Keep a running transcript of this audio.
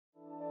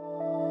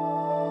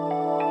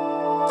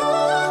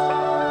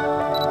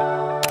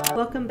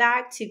welcome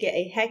back to Get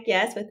a Heck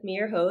Yes with me,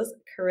 your host,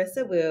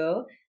 Carissa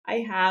Woo.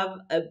 I have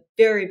a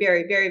very,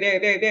 very, very, very,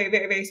 very, very,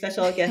 very, very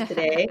special guest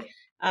today.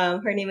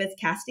 Her name is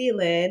Cassidy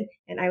Lynne,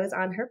 and I was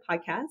on her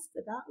podcast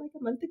about like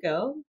a month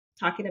ago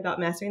talking about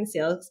mastering the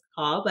sales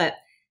call. But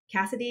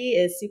Cassidy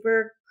is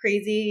super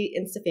crazy,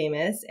 Insta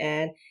famous,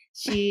 and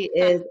she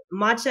is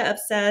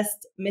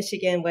matcha-obsessed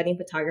Michigan wedding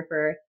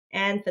photographer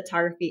and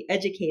photography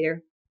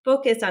educator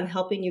focused on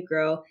helping you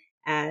grow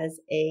as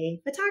a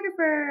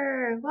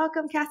photographer.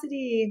 Welcome,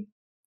 Cassidy.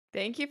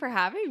 Thank you for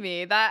having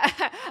me.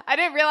 That I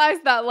didn't realize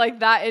that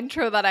like that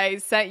intro that I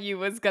sent you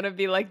was gonna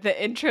be like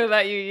the intro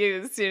that you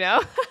used, you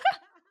know?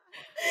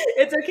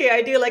 It's okay.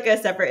 I do like a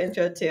separate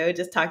intro too,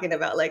 just talking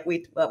about like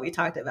what we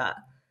talked about.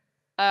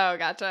 Oh,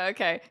 gotcha.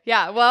 Okay.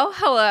 Yeah. Well,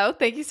 hello.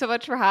 Thank you so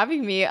much for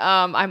having me.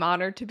 I'm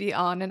honored to be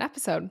on an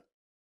episode.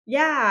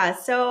 Yeah.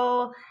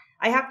 So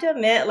I have to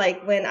admit,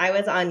 like when I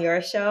was on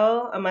your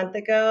show a month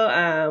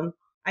ago,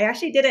 I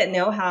actually didn't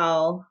know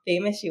how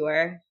famous you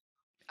were.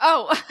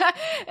 Oh,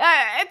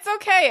 it's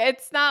okay.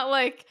 It's not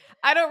like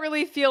I don't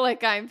really feel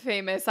like I'm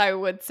famous. I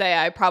would say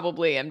I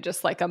probably am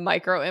just like a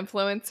micro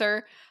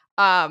influencer.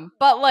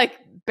 But like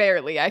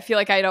barely. I feel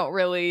like I don't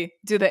really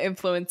do the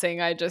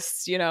influencing. I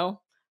just,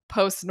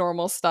 post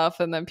normal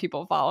stuff and then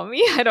people follow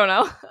me. I don't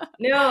know.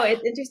 No,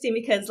 it's interesting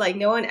because like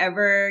no one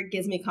ever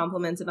gives me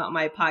compliments about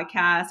my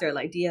podcast or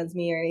like DMs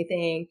me or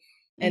anything.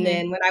 And hmm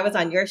then when I was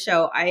on your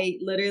show, I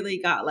literally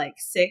got like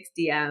 6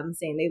 DMs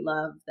saying they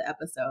loved the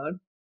episode.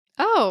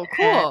 Oh, And,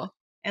 cool.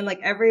 and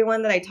like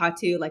everyone that I talk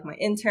to, like my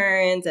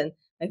interns and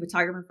my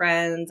photographer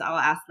friends, I'll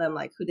ask them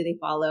like, who do they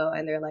follow?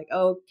 And they're like,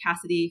 oh,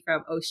 Cassidy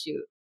from Oh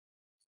Shoot.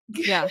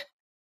 Yeah.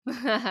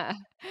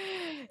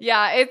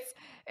 Yeah,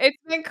 it's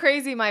been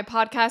crazy. My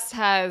podcast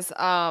has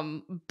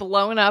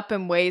blown up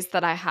in ways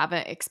that I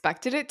haven't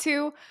expected it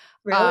to.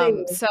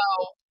 Really? So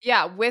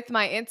yeah, with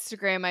my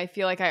Instagram, I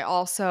feel like I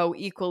also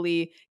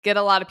equally get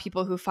a lot of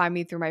people who find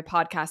me through my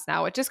podcast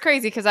now, which is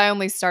crazy because I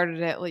only started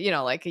it,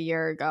 like a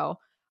year ago.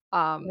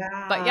 But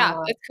yeah,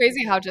 Wow. it's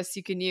crazy how just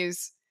you can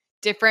use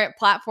different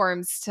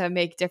platforms to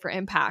make different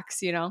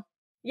impacts.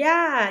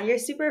 Yeah, you're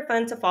super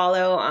fun to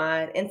follow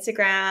on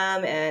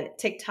Instagram and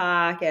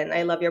TikTok, and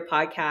I love your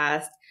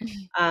podcast.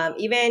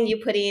 Even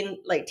you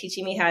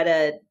teaching me how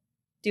to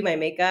do my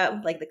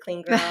makeup, like the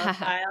clean girl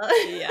style.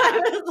 Yeah. I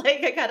was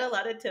like, I got a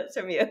lot of tips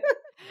from you.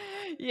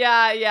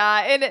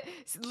 Yeah, and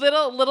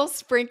little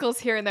sprinkles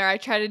here and there. I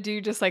try to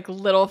do just like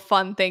little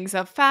fun things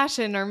of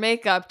fashion or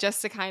makeup,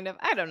 just to kind of,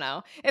 I don't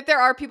know. If there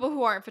are people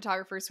who aren't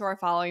photographers who are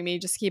following me,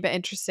 just keep it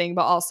interesting,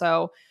 but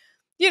also,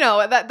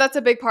 that's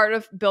a big part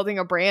of building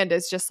a brand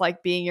is just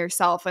like being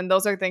yourself, and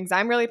those are things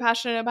I'm really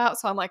passionate about.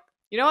 So I'm like,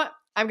 you know what?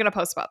 I'm gonna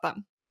post about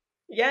them.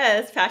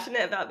 Yes,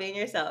 passionate about being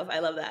yourself. I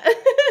love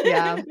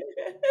Yeah. that.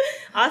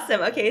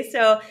 Awesome. Okay,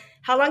 so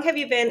how long have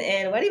you been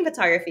in wedding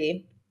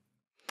photography?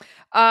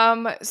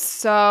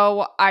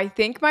 So I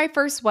think my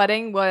first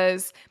wedding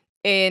was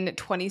in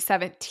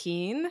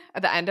 2017,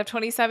 at the end of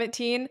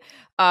 2017.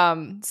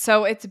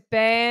 So it's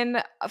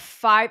been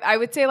I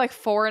would say like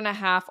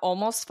 4.5,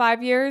 almost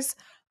 5 years.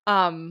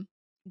 Um,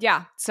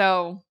 yeah,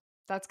 so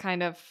that's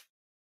kind of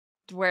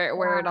where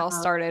it all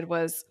Wow. started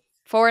was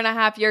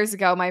 4.5 years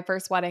ago, my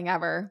first wedding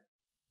ever.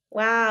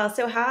 Wow.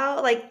 So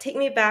how, like, take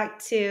me back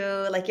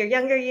to like your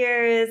younger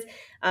years.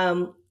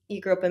 You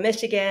grew up in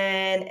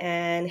Michigan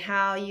and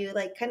how you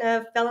like kind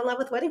of fell in love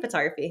with wedding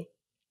photography.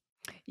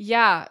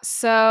 Yeah,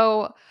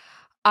 so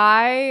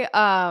I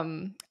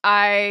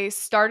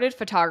started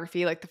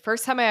photography. Like the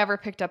first time I ever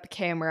picked up a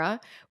camera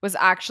was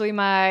actually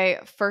my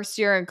first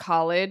year in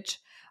college.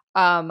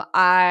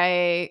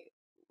 I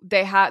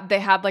they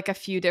had like a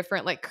few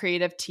different like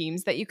creative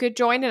teams that you could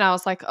join, and I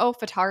was like, "Oh,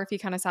 photography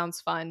kind of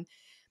sounds fun."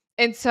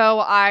 And so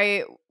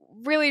I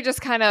really just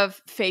kind of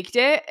faked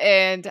it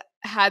and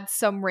had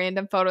some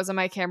random photos on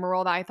my camera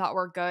roll that I thought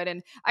were good.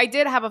 And I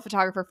did have a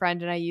photographer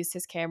friend, and I used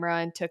his camera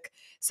and took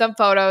some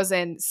photos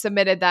and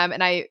submitted them,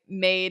 and I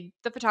made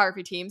the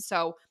photography team.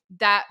 So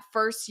that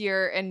first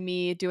year in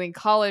me doing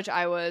college,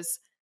 I was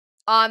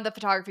on the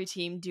photography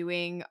team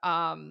doing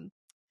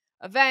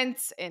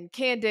events and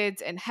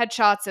candids and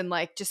headshots and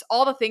like just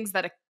all the things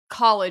that a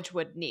college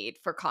would need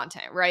for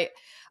content, right?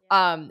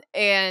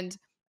 And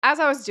as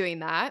I was doing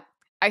that,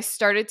 I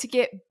started to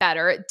get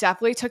better. It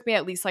definitely took me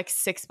at least like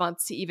 6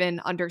 months to even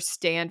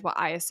understand what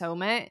ISO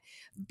meant.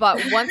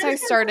 But once I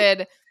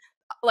started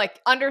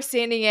like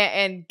understanding it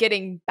and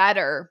getting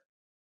better,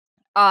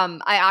 I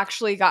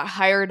actually got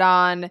hired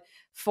on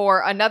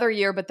for another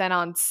year, but then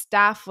on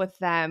staff with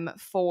them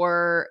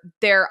for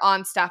their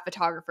on staff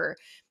photographer.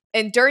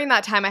 And during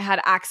that time, I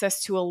had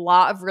access to a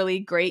lot of really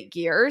great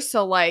gear.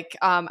 So, like,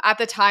 at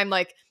the time,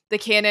 like the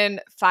Canon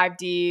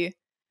 5D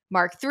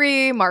Mark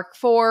III, Mark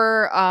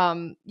IV,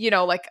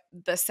 like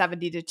the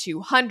 70 to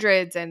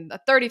 200s and the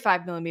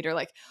 35 millimeter,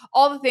 like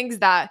all the things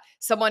that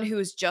someone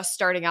who's just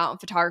starting out in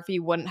photography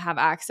wouldn't have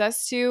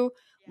access to.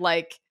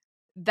 Like,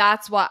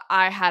 that's what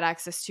I had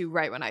access to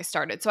right when I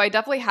started. So I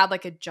definitely had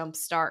like a jump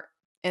start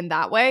in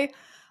that way.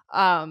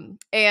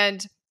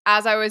 And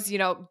as I was,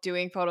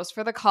 doing photos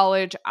for the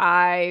college,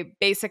 I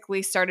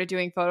basically started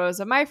doing photos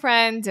of my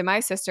friends and my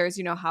sisters.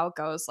 You know how it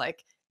goes,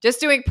 like just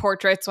doing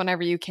portraits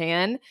whenever you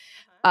can.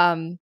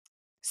 Um,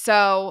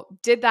 so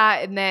did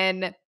that and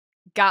then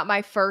got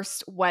my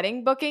first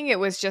wedding booking. It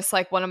was just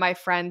like one of my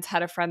friends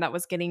had a friend that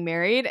was getting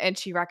married and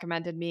she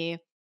recommended me.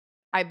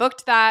 I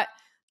booked that.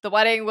 The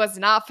wedding was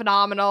not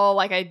phenomenal.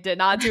 Like I did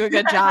not do a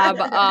good job.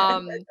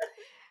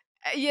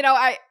 You know,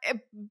 I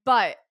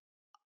but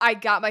I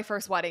got my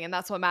first wedding and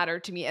that's what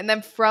mattered to me. And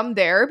then from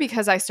there,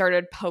 because I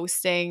started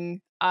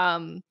posting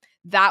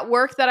that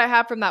work that I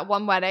had from that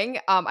one wedding,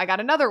 I got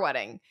another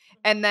wedding.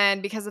 And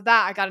then because of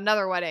that, I got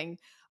another wedding.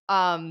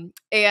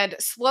 And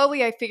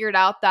slowly I figured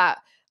out that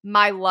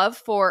my love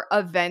for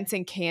events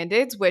and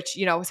candids, which,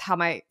 is how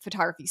my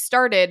photography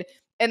started,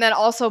 and then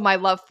also my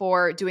love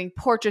for doing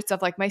portraits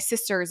of like my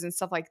sisters and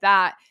stuff like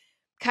that,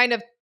 kind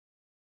of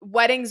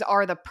weddings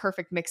are the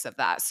perfect mix of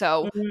that.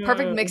 So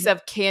perfect mix Mm.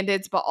 of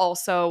candids, but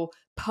also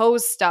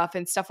pose stuff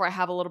and stuff where I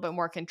have a little bit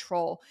more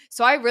control.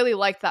 So I really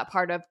liked that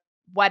part of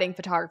wedding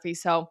photography.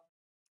 So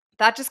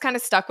that just kind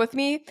of stuck with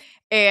me.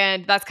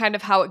 And that's kind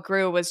of how it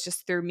grew, was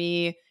just through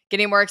me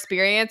getting more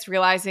experience,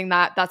 realizing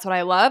that that's what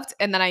I loved.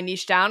 And then I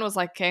niched down, was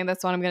like, okay,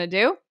 that's what I'm going to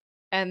do.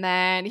 And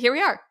then here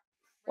we are.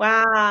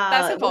 That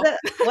Wow, simple.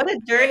 what a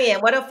journey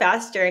and what a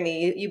fast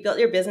journey. You built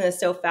your business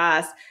so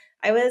fast.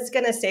 I was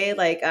gonna say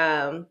like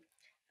I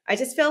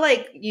just feel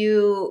like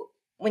you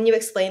when you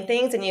explain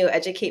things and you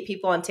educate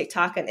people on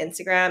TikTok and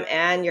Instagram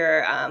and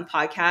your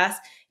podcast,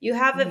 you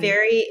have a Mhm.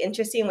 very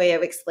interesting way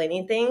of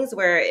explaining things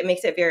where it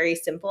makes it very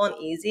simple and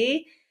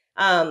easy.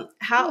 How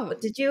Ooh.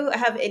 did you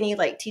have any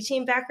like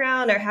teaching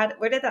background or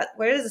where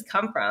does this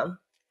come from?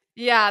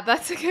 Yeah,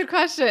 that's a good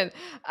question.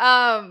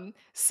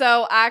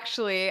 So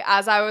actually,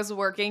 as I was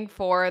working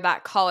for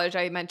that college,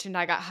 I mentioned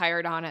I got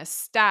hired on as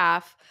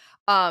staff.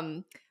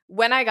 Um,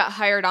 when I got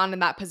hired on in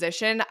that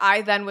position,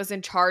 I then was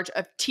in charge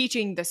of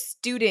teaching the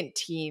student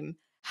team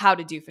how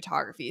to do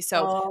photography.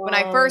 So when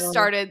I first Oh,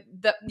 started,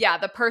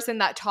 the person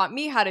that taught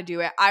me how to do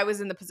it, I was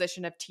in the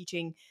position of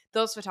teaching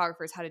those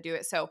photographers how to do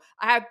it. So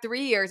I had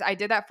 3 years. I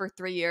did that for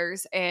 3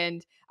 years,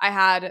 and I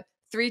had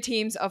three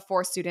teams of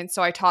four students.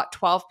 So I taught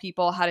 12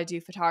 people how to do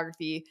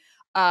photography.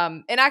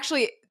 And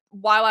actually,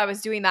 while I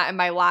was doing that in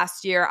my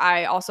last year,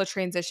 I also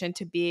transitioned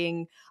to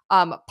being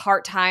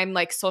part-time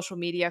like social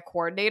media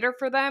coordinator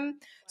for them.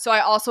 So I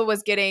also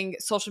was getting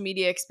social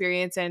media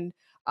experience and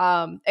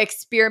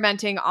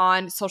experimenting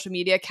on social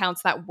media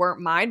accounts that weren't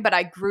mine, but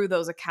I grew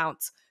those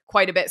accounts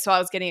quite a bit. So I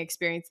was getting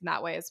experience in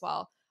that way as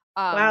well.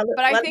 wow.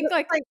 But I think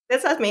like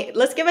This has me.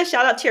 Let's give a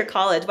shout out to your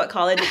college. What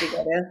college did you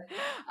go to?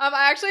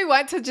 I actually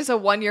went to just a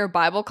 1 year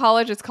Bible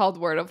college. It's called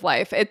Word of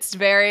Life. It's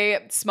very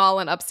small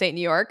in upstate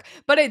New York,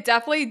 but it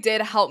definitely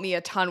did help me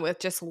a ton with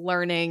just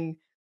learning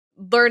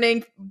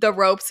the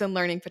ropes and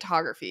learning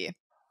photography.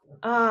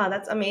 Ah,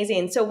 that's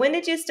amazing. So when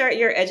did you start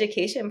your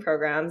education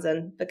programs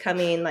and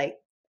becoming like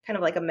kind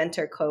of like a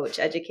mentor coach,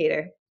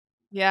 educator?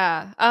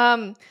 Yeah.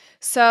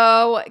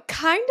 So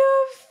kind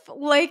of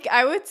like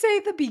I would say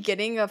the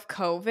beginning of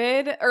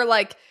COVID, or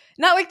like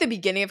not like the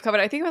beginning of COVID.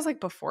 I think it was like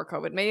before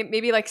COVID.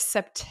 Maybe like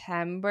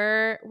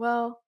September.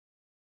 Well,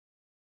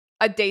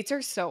 dates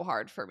are so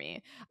hard for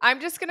me. I'm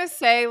just going to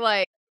say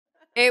like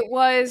it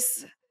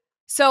was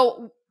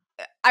so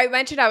I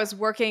mentioned I was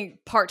working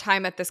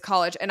part-time at this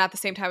college and at the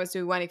same time I was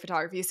doing wedding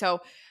photography. So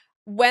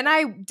when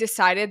I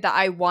decided that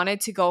I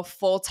wanted to go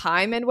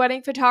full-time in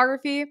wedding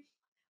photography,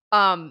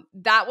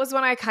 that was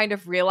when I kind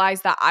of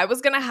realized that I was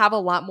going to have a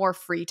lot more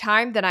free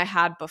time than I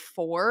had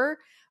before.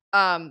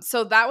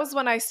 So that was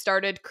when I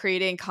started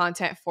creating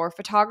content for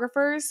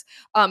photographers.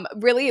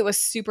 Really, it was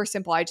super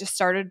simple. I just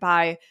started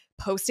by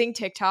posting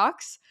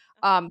TikToks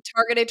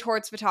targeted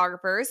towards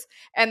photographers.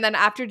 And then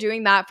after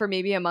doing that for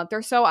maybe a month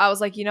or so, I was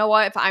like, you know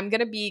what? If I'm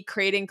going to be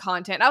creating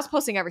content, I was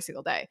posting every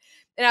single day.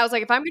 And I was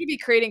like, if I'm going to be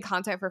creating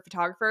content for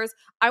photographers,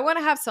 I want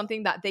to have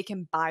something that they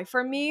can buy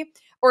from me,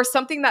 or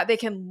something that they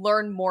can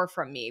learn more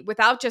from me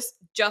without just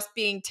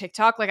being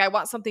TikTok. Like I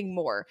want something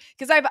more,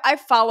 because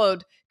I've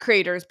followed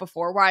creators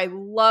before where I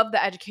love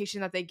the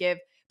education that they give,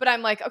 but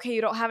I'm like, okay,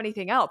 you don't have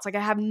anything else. Like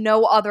I have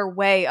no other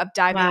way of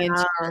diving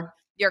into Wow.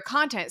 your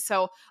content.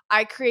 So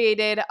I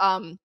created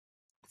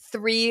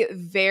three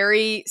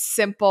very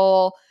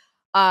simple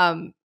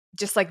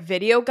just like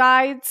video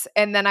guides,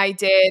 and then I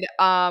did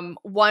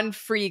one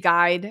free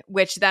guide,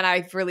 which then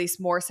I've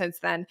released more since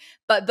then.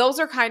 But those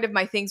are kind of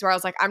my things where I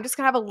was like, I'm just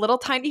gonna have a little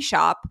tiny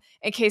shop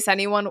in case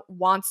anyone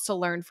wants to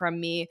learn from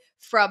me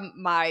from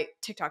my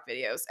TikTok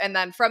videos. And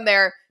then from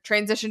there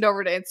transitioned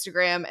over to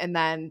Instagram, and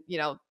then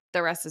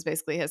the rest is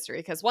basically history,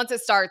 because once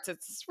it starts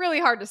it's really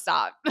hard to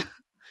stop.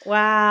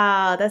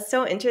 Wow, that's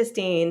so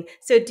interesting.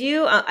 So do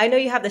you I know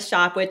you have the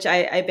shop, which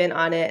I've been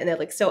on it and it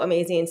looks so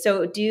amazing.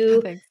 So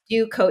Thanks. do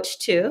you coach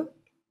too?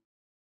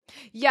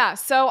 Yeah,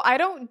 so I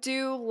don't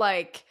do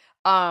like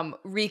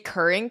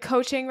recurring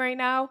coaching right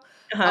now.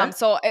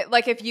 Uh-huh.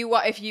 Like if you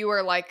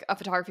were like a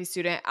photography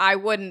student, I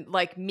wouldn't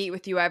like meet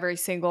with you every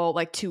single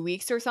like 2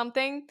 weeks or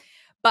something.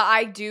 But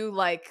I do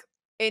like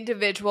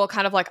individual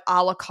kind of like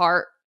a la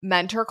carte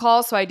mentor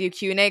calls. So I do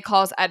Q&A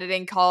calls,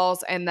 editing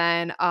calls, and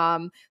then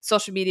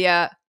social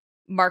media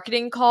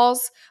marketing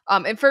calls.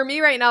 And for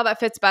me right now, that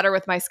fits better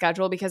with my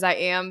schedule because I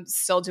am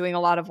still doing a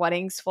lot of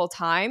weddings full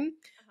time.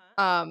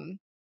 Uh-huh.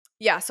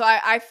 Yeah, so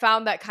I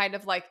found that kind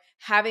of like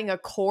having a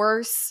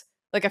course,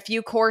 like a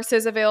few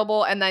courses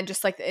available, and then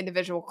just like the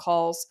individual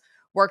calls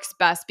works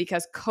best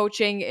because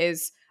coaching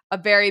is a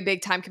very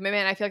big time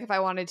commitment. And I feel like if I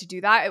wanted to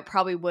do that, it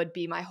probably would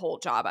be my whole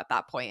job at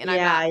that point. And I'm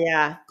not Yeah,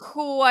 yeah.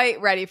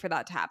 quite ready for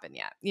that to happen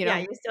yet, you Yeah,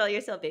 know?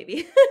 you're still a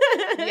baby.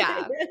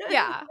 Yeah.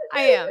 Yeah,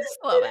 I am just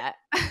a little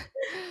bit.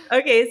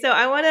 Okay, so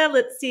I want to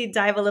let's see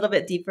dive a little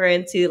bit deeper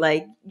into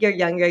like your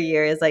younger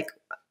years. Like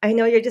I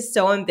know you're just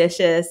so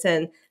ambitious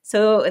and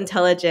so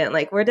intelligent.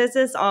 Like where does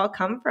this all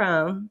come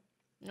from?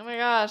 Oh my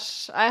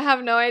gosh, I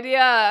have no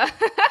idea.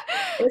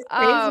 It's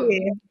um,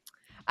 crazy.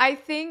 I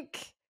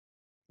think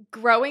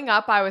growing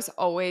up, I was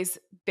always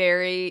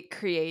very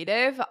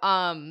creative.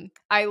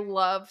 I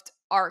loved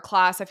art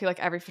class. I feel like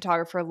every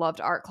photographer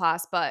loved art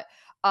class, but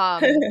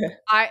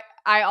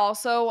I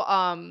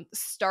also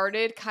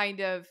started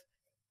kind of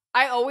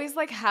I always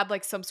like had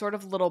like some sort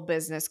of little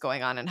business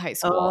going on in high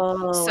school.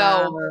 Oh, So,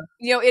 wow.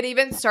 it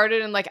even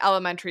started in like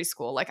elementary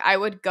school. Like I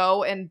would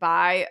go and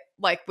buy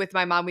like with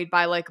my mom, we'd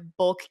buy like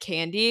bulk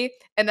candy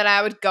and then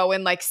I would go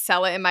and like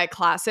sell it in my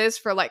classes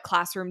for like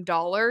classroom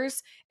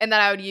dollars. And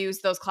then I would use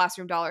those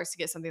classroom dollars to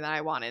get something that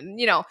I wanted,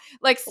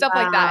 like stuff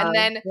like that. And Wow.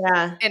 then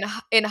Yeah.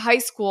 in high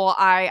school,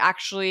 I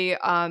actually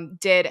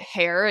did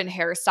hair and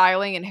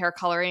hairstyling and hair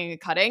coloring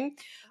and cutting.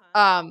 Uh-huh.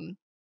 Um,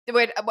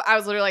 I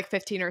was literally like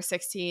 15 or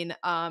 16.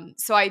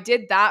 So I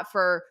did that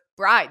for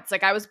brides.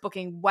 Like I was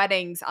booking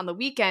weddings on the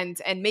weekends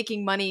and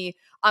making money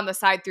on the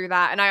side through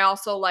that. And I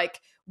also like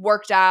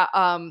worked at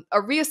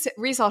a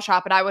resale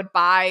shop and I would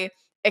buy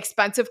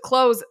expensive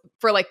clothes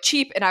for like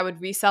cheap and I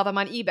would resell them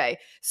on eBay.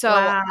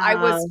 So I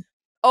was Wow.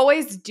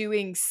 always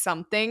doing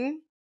something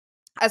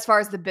as far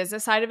as the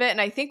business side of it. And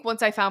I think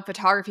once I found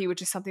photography,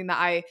 which is something that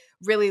I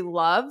really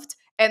loved,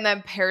 and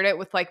then paired it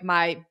with like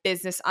my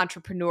business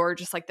entrepreneur,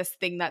 just like this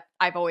thing that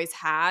I've always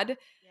had,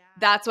 Yeah.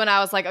 that's when I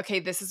was like,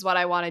 okay, this is what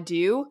I want to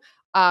do.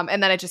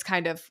 And then it just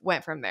kind of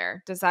went from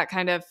there. Does that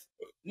kind of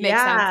make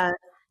sense? Yeah.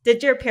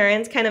 Did your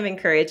parents kind of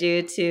encourage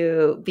you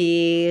to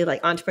be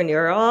like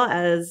entrepreneurial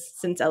as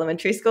since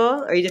elementary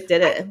school, or you just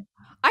did I it?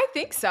 I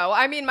think so.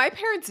 I mean, my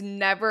parents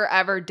never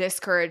ever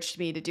discouraged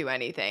me to do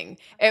anything.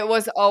 It Uh-huh.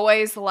 was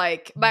always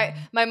like my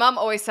mom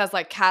always says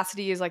like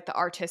Cassidy is like the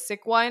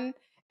artistic one.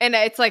 And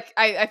it's like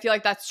I feel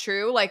like that's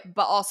true. Like,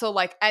 but also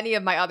like any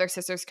of my other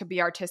sisters could be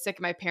artistic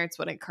and my parents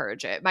would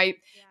encourage it. My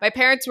Yeah.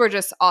 parents were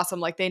just awesome.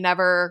 Like they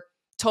never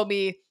told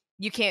me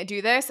you can't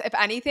do this. If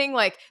anything,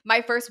 like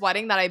my first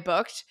wedding that I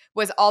booked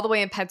was all the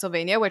way in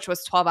Pennsylvania, which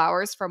was 12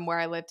 hours from where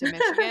I lived in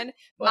Michigan.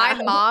 My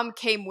Wow. mom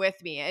came with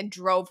me and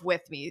drove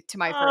with me to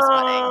my first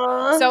wedding.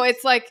 Oh. So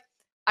it's like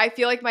I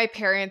feel like my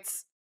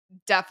parents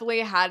definitely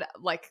had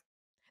like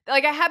I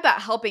had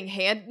that helping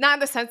hand, not in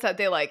the sense that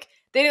they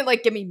didn't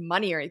like give me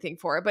money or anything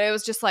for it, but it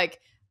was just like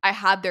I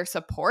had their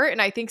support.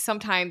 And I think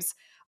sometimes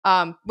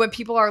when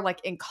people are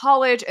like in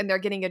college and they're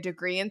getting a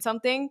degree in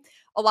something,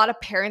 a lot of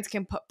parents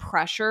can put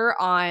pressure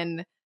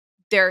on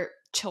their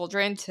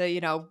children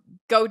to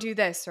go do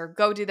this or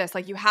go do this,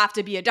 like you have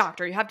to be a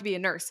doctor, you have to be a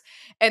nurse.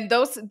 And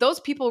those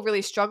people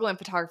really struggle in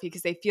photography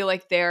because they feel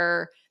like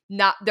they're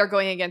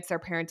going against their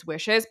parents'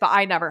 wishes. But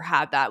I never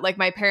had that. Like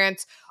my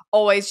parents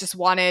always just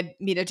wanted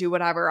me to do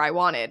whatever I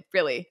wanted,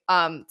 really.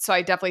 So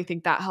I definitely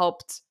think that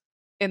helped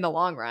in the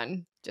long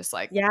run, just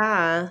like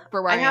Yeah.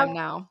 for where I I have am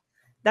now.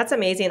 That's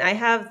amazing. I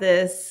have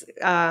this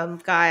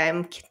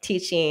guy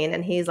teaching,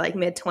 and he's like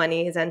mid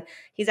 20s, and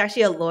he's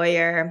actually a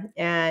lawyer.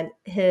 And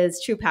his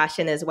true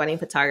passion is wedding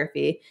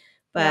photography,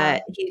 Yeah.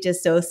 but he's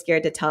just so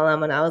scared to tell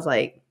him. And I was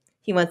like,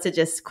 he wants to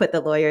just quit the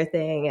lawyer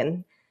thing,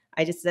 and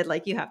I just said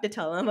like, you have to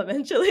tell him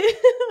eventually.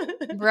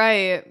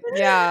 Right.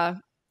 Yeah.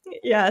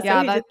 Yeah, so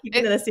Yeah, he's that just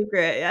keeping it a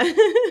secret. Yeah.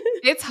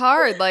 it's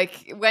hard,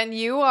 like, when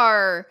you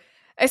are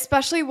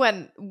especially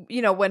when,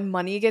 when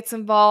money gets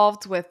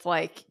involved with,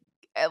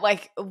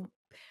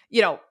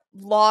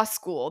 law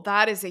school,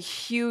 that is a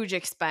huge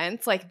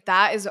expense, like,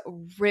 that is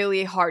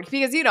really hard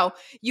because,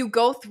 you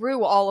go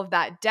through all of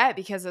that debt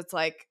because it's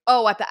like,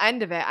 "Oh, at the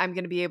end of it, I'm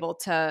gonna be able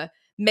to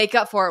make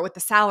up for it with the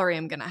salary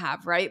I'm gonna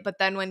have," right? But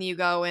then when you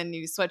go and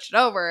you switch it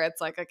over, it's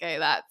like, "Okay,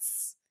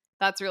 that's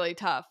really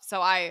tough."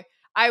 So I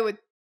would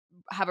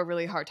have a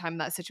really hard time in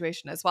that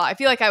situation as well. I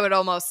feel like I would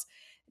almost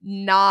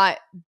not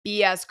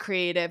be as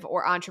creative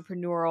or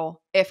entrepreneurial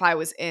if I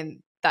was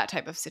in that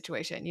type of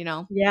situation, you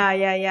know? Yeah,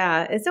 yeah,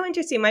 yeah. It's so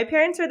interesting. My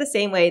parents were the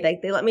same way.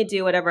 Like they let me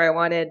do whatever I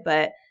wanted,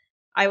 but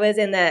I was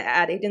in the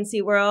ad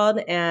agency world,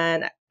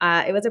 and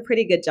it was a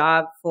pretty good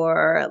job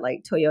for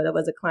like Toyota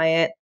was a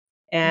client.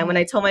 And when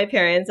I Mhm. told my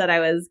parents that I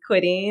was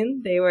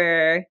quitting, they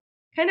were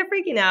kind of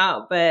freaking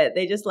out, but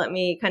they just let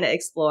me kind of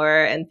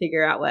explore and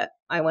figure out what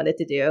I wanted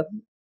to do.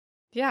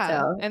 Yeah,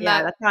 So and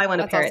yeah, that's how I want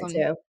to that's parent awesome.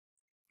 too.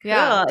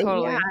 Yeah,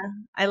 Cool. Yeah, totally.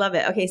 I love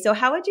it. Okay, so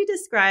how would you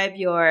describe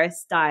your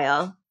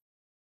style?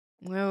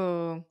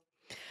 Ooh.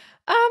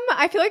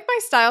 I feel like my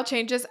style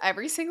changes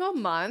every single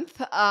month.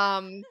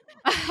 Well,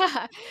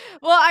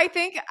 I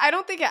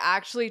don't think it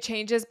actually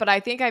changes, but I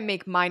think I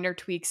make minor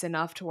tweaks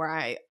enough to where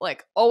I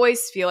like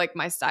always feel like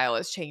my style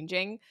is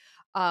changing.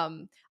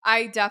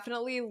 I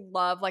definitely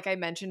love, like I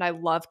mentioned, I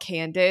love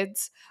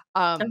candids.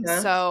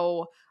 Uh-huh.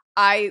 So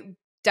I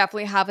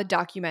definitely have a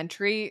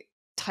documentary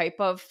type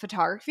of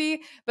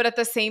photography, but at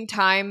the same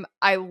time,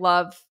 I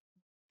love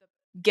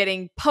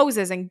getting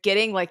poses and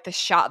getting like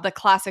the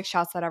classic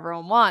shots that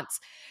everyone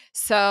wants.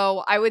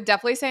 So I would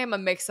definitely say I'm a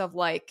mix of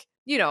like,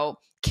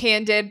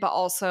 candid, but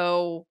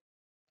also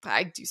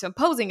I do some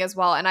posing as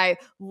well. And I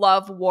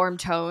love warm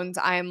tones.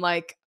 I'm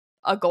like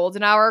a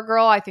golden hour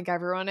girl. I think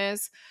everyone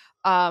is.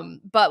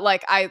 But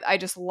like I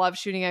just love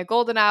shooting a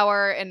golden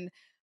hour. And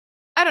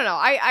I don't know.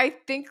 I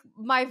think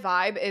my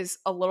vibe is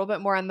a little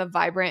bit more on the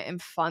vibrant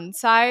and fun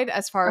side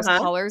as far as Uh-huh.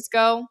 colors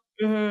go.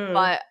 Mhm.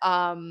 But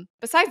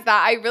besides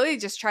that, I really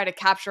just try to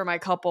capture my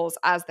couples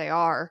as they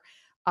are.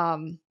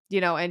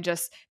 And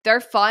just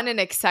they're fun and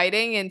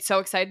exciting and so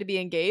excited to be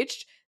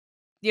engaged.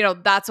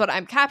 That's what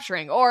I'm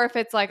capturing. Or if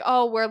it's like,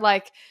 oh, we're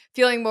like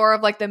feeling more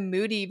of like the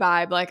moody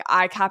vibe, like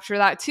I capture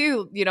that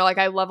too. Like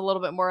I love a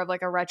little bit more of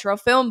like a retro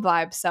film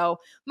vibe. So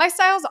my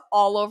style's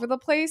all over the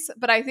place.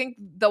 But I think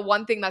the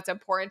one thing that's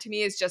important to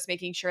me is just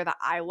making sure that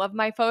I love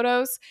my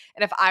photos.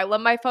 And if I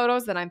love my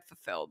photos, then I'm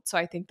fulfilled. So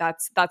I think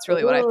that's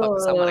really what I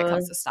focus on when it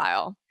comes Ooh. to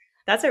style.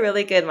 That's a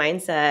really good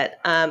mindset.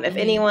 If Mhm.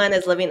 anyone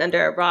is living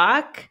under a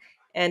rock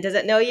and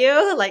doesn't know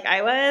you, like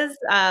I was,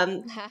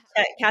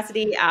 check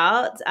Cassidy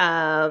out.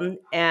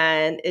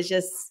 And it's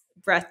just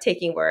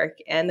breathtaking work.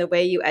 And the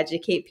way you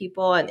educate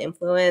people and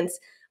influence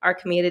our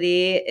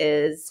community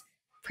is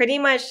pretty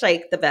much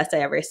like the best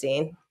I ever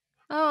seen.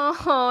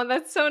 Oh,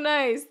 that's so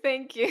nice.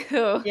 Thank you.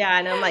 Yeah,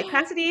 and I'm like,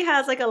 Cassidy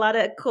has like a lot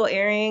of cool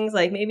earrings.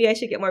 Like maybe I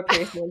should get more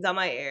piercings on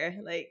my ear.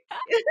 Like, I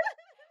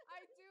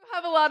do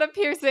have a lot of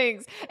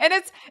piercings. And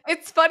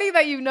it's funny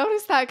that you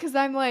noticed that because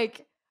I'm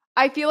like,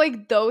 I feel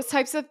like those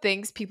types of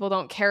things people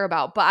don't care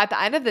about. But at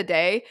the end of the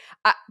day,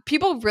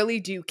 people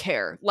really do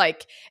care.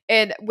 Like,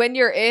 and when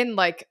you're in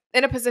like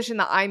in a position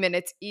that I'm in,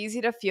 it's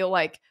easy to feel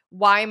like,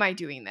 why am I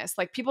doing this?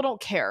 Like people don't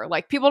care.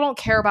 Like people don't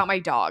care about my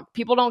dog.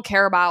 People don't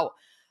care about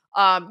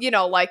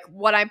like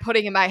what I'm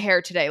putting in my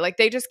hair today. Like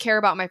they just care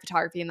about my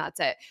photography and that's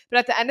it. But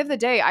at the end of the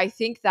day, I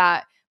think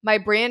that my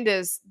brand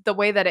is the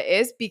way that it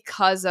is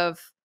because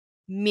of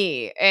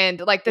me. And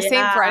like the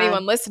same for yeah.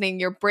 anyone listening,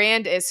 your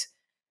brand is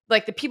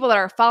like the people that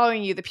are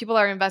following you, the people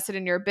that are invested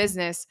in your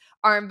business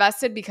are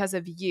invested because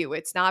of you.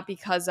 It's not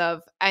because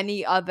of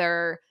any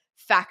other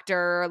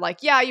factor.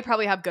 Like, yeah, you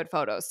probably have good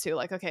photos too.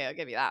 Like, okay, I'll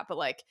give you that. But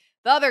like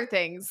the other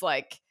things,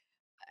 like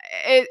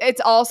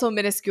it's also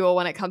minuscule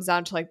when it comes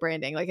down to like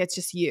branding. Like it's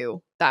just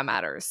you that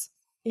matters.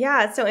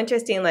 Yeah, it's so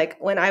interesting. Like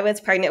when I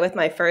was pregnant with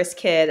my first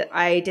kid,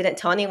 I didn't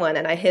tell anyone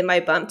and I hid my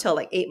bump till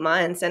like 8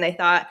 months. And I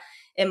thought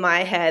in my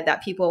head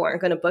that people weren't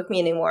going to book me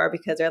anymore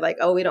because they're like,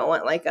 oh, we don't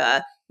want like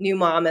a new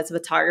mom as a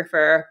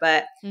photographer.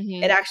 But it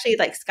Hmm. actually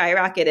like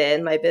skyrocketed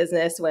in my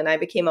business when I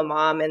became a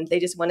mom and they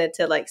just wanted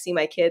to like see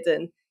my kids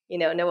and,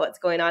 know what's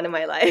going on in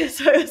my life.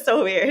 So it was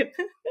so weird.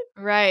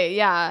 Right.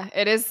 Yeah.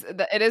 It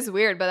is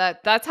weird, but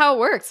that's how it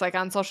works, like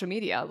on social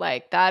media.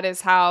 Like that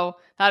is the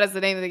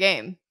name of the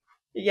game.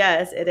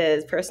 Yes, it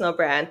is personal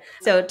brand.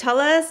 So tell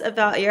us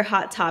about your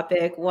hot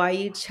topic, why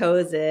you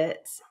chose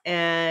it,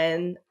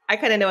 and I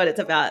kind of know what it's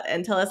about.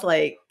 And tell us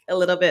like a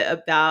little bit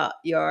about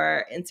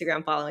your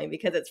Instagram following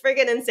because it's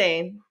freaking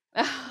insane.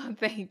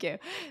 Thank you.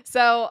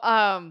 So,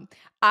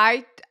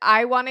 I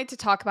wanted to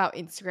talk about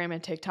Instagram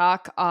and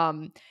TikTok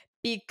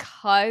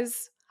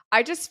because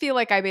I just feel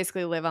like I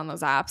basically live on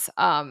those apps.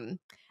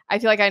 I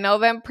feel like I know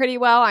them pretty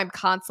well. I'm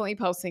constantly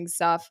posting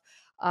stuff.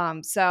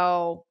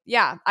 So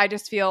yeah, I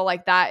just feel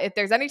like that if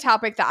there's any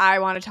topic that I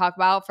want to talk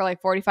about for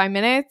like 45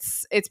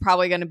 minutes, it's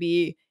probably going to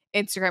be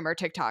Instagram or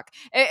TikTok.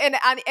 And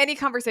on any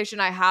conversation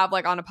I have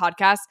like on a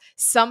podcast,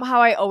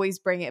 somehow I always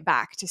bring it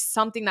back to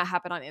something that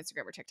happened on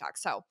Instagram or TikTok.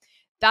 So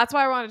that's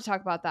why I wanted to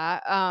talk about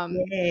that.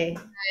 Yay.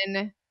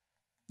 And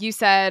you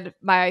said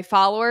my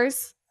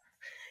followers.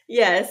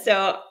 Yeah,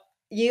 so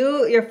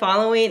your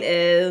following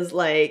is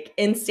like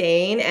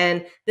insane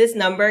and this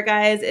number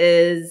guys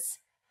is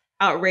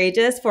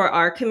outrageous for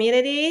our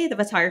community, the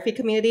photography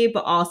community,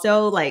 but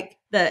also like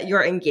the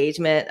your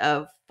engagement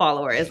of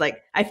followers.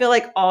 Like I feel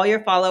like all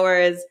your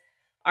followers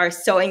are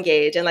so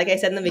engaged and like I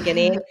said in the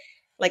beginning,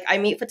 like I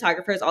meet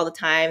photographers all the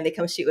time, they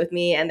come shoot with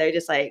me and they're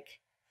just like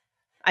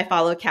I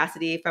follow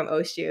Cassidy from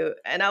O Shoot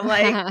and I'm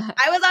like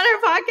I was on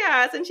her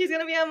podcast and she's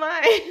going to be on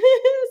mine.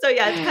 So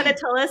yeah, it's kind of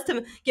tell us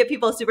to get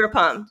people super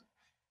pumped.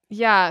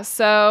 Yeah.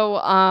 So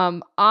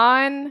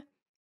on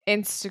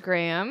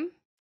Instagram,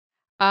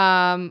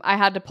 I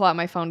had to pull out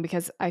my phone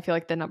because I feel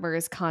like the number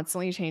is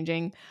constantly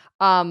changing.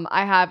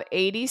 I have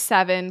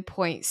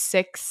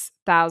 87.6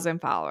 thousand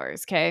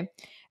followers. Okay.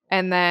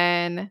 And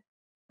then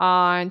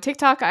on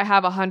TikTok, I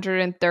have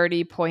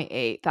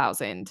 130.8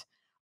 thousand.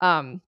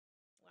 Um,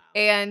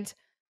 and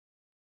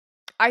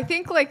I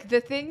think like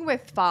the thing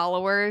with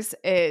followers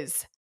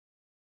is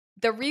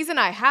the reason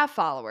I have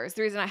followers,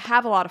 the reason I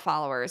have a lot of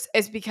followers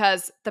is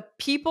because the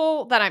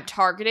people that I'm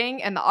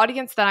targeting and the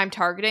audience that I'm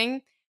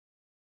targeting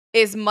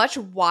is much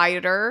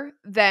wider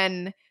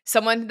than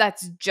someone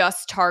that's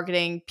just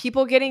targeting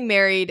people getting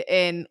married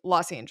in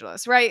Los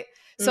Angeles, right?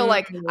 So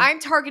like Mm, I'm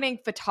targeting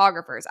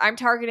photographers. I'm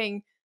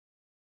targeting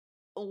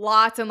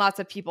lots and lots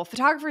of people.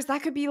 Photographers,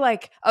 that could be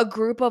like a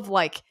group of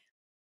like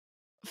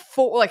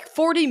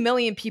 40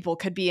 million people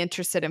could be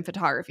interested in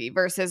photography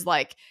versus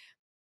like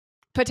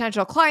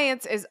potential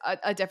clients is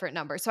a different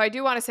number. So I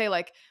do want to say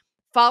like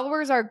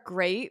followers are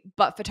great,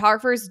 but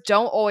photographers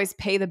don't always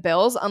pay the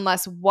bills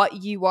unless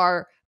what you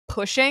are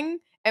pushing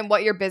and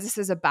what your business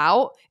is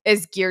about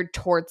is geared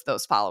towards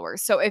those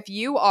followers. So if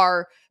you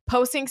are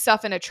posting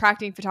stuff and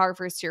attracting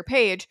photographers to your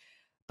page,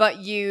 but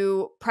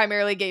you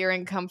primarily get your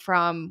income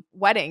from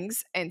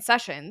weddings and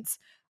sessions,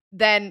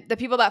 then the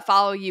people that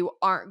follow you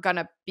aren't going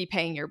to be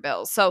paying your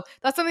bills. So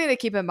that's something to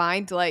keep in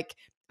mind. Like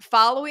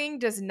following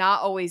does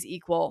not always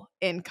equal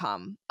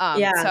income.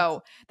 yeah.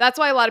 So that's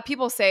why a lot of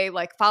people say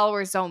like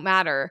followers don't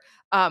matter.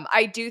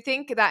 I do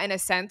think that in a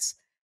sense,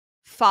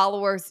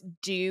 followers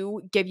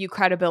do give you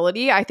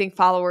credibility. I think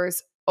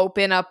followers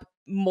open up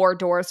more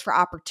doors for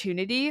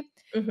opportunity.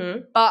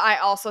 Hmm. But I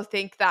also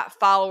think that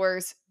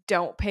followers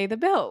don't pay the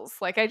bills,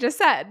 like I just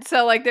said.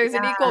 So like there's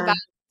an equal Yeah.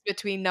 balance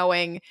between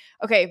knowing,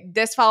 okay,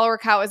 this follower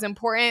count is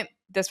important,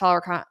 this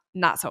follower count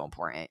not so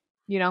important,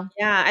 you know?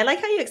 Yeah. I like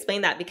how you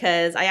explained that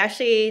because I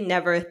actually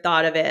never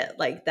thought of it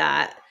like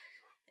that.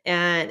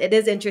 And it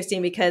is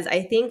interesting because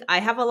I think I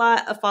have a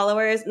lot of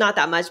followers, not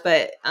that much,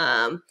 but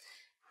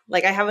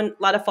like I have a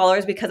lot of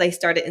followers because I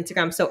started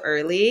Instagram so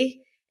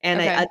early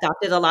and I Okay.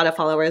 adopted a lot of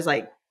followers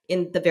like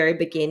in the very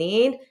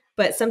beginning.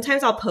 But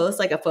sometimes I'll post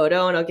like a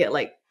photo and I'll get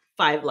like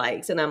 5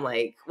 likes and I'm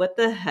like, what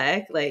the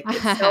heck? Like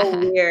it's so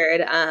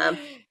weird.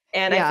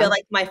 And I feel Yeah,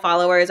 like my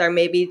followers are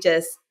maybe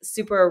just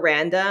super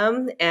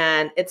random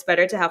and it's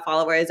better to have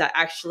followers that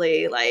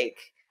actually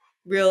like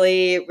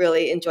really,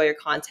 really enjoy your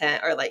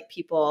content or like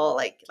people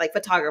like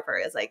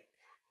photographers, like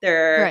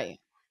they're right,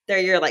 they're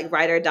your like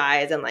ride or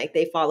dies and like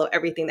they follow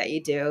everything that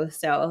you do.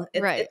 So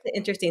right. it's an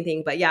interesting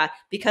thing. But yeah,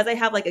 because I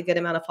have like a good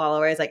amount of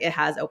followers, like it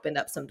has opened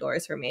up some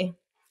doors for me.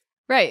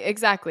 Right,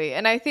 exactly.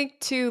 And I think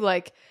too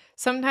like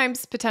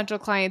sometimes potential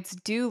clients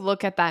do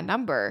look at that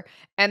number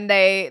and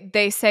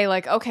they say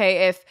like,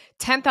 okay, if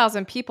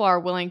 10,000 people are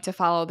willing to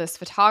follow this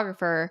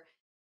photographer,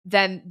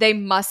 then they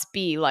must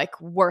be like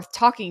worth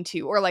talking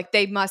to or like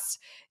they must,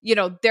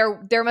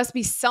 there must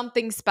be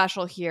something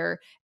special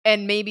here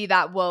and maybe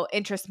that will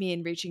interest me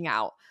in reaching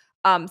out.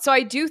 So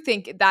I do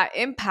think that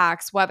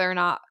impacts whether or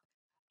not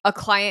a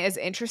client is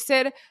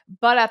interested,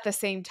 but at the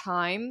same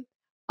time,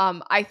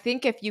 I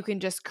think if you can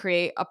just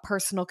create a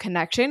personal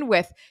connection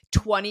with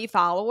 20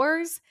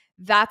 followers,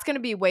 that's going to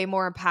be way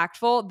more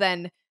impactful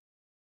than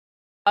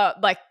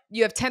like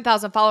you have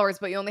 10,000 followers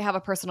but you only have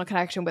a personal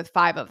connection with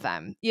 5 of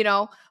them,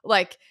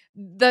 like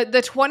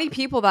the 20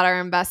 people that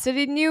are invested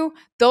in you,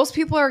 those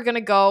people are going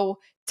to go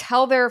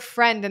tell their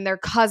friend and their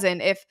cousin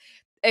if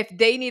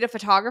they need a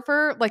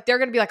photographer, like they're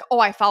going to be like, "Oh,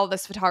 I follow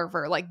this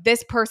photographer. Like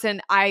this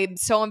person, I'm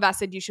so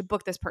invested, you should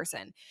book this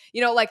person."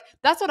 Like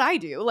that's what I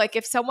do. Like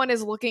if someone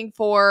is looking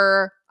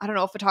for, I don't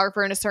know, a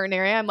photographer in a certain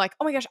area, I'm like,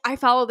 "Oh my gosh, I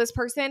follow this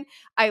person.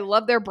 I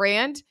love their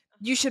brand.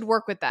 You should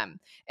work with them."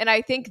 And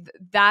I think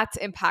that's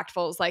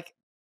impactful is like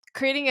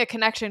creating a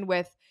connection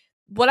with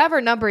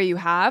whatever number you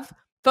have,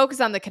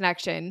 focus on the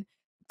connection,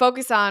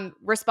 focus on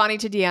responding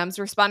to DMs,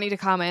 responding to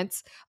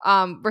comments,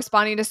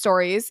 responding to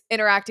stories,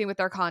 interacting with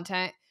their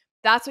content.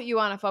 That's what you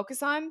want to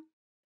focus on.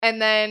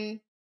 And then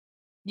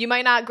you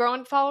might not grow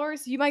in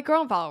followers, you might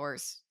grow in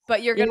followers,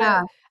 but you're going to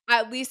Yeah.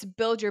 at least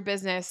build your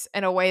business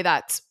in a way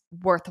that's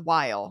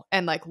worthwhile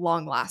and like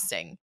long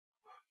lasting.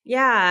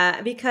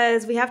 Yeah,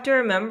 because we have to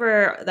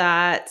remember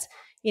that,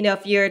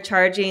 if you're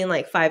charging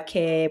like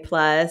 5K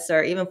plus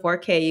or even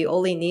 4K, you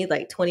only need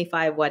like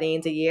 25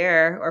 weddings a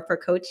year. Or for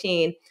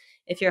coaching,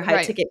 if you're a high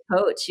Right. ticket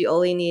coach, you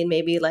only need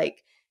maybe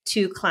like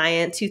 2,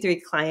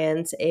 3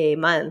 clients a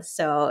month.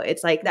 So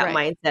it's like that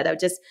Right. mindset of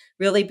just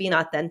really being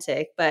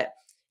authentic. But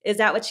is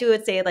that what you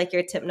would say like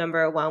your tip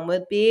number one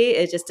would be?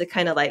 Is just to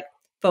kind of like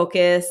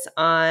focus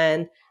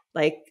on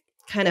like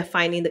kind of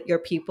finding your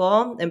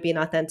people and being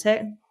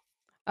authentic?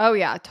 Oh,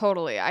 yeah,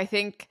 totally. I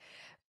think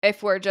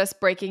if we're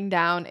just breaking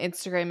down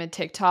Instagram and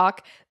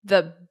TikTok,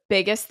 the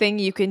biggest thing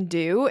you can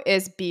do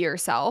is be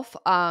yourself.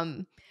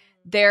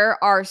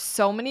 There are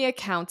so many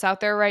accounts out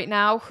there right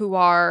now who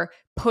are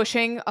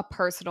pushing a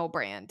personal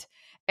brand.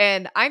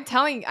 And I'm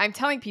telling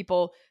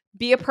people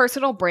be a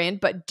personal brand,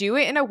 but do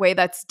it in a way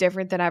that's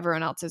different than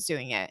everyone else is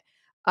doing it.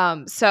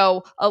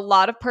 So a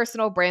lot of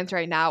personal brands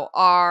right now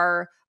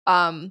are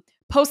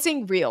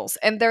posting reels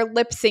and they're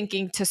lip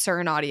syncing to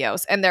certain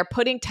audios and they're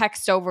putting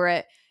text over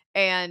it.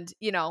 And,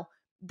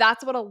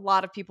 that's what a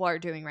lot of people are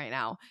doing right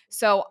now.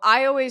 So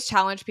I always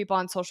challenge people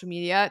on social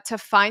media to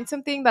find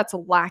something that's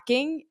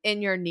lacking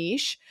in your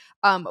niche,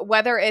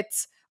 whether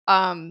it's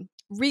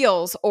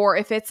reels or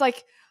if it's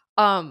like,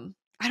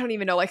 I don't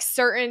even know, like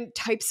certain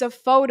types of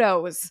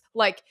photos,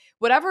 like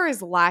whatever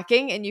is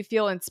lacking and you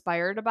feel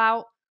inspired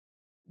about,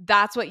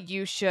 that's what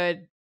you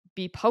should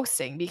be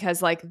posting,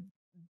 because like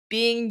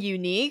being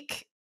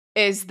unique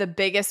is the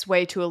biggest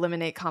way to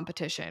eliminate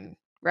competition,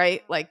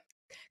 right? Like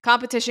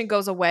competition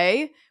goes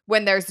away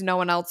when there's no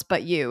one else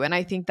but you. And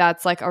I think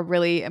that's like a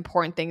really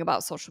important thing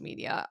about social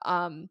media.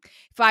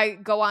 If I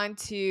go on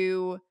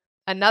to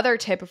another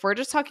tip, if we're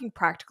just talking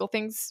practical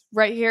things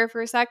right here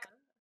for a sec,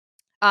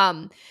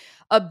 um,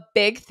 a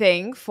big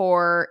thing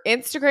for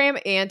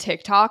Instagram and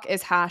TikTok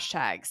is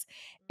hashtags.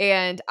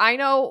 And I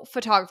know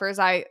photographers,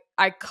 I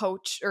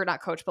coach, or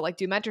not coach, but like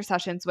do mentor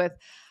sessions with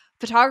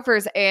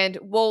photographers, and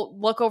we'll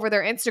look over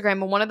their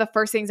Instagram, and one of the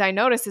first things I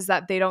notice is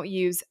that they don't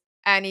use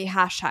any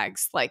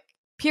hashtags, like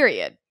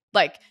period.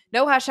 Like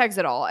no hashtags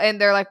at all. And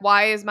they're like,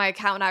 "Why is my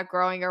account not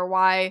growing, or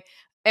why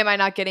am I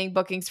not getting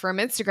bookings from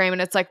Instagram?"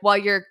 And it's like, "Well,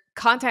 your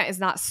content is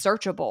not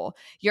searchable.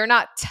 You're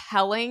not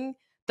telling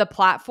the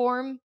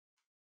platform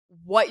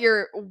what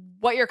your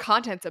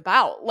content's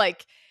about.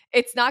 Like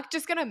it's not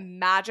just going to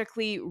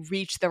magically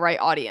reach the right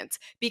audience,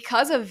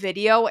 because a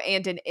video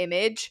and an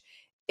image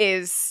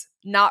is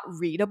not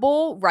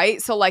readable,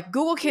 right? So like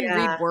Google can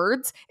read Yeah.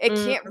 words, it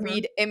can't Mhm.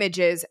 read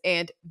images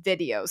and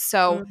videos.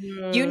 So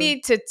you Mhm.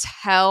 need to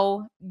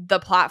tell the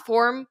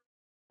platform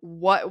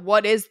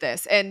what is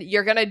this, and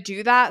you're going to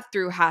do that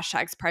through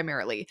hashtags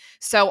primarily.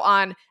 So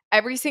on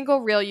every single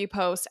reel you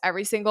post,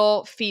 every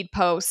single feed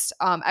post,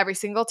 every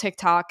single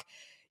TikTok,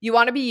 you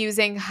want to be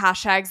using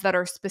hashtags that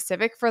are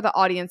specific for the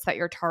audience that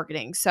you're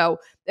targeting. So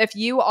if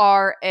you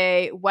are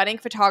a wedding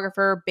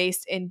photographer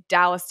based in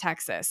Dallas,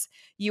 Texas,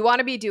 you want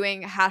to be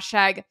doing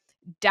hashtag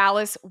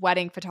Dallas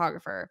wedding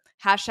photographer,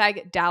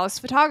 hashtag Dallas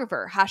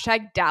photographer,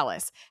 hashtag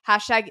Dallas,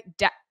 hashtag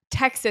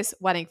Texas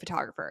wedding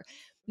photographer.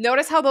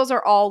 Notice how those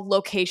are all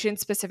location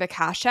specific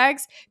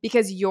hashtags,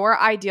 because your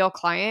ideal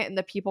client and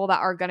the people that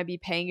are going to be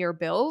paying your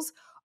bills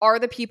are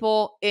the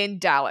people in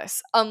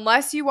Dallas.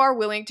 Unless you are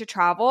willing to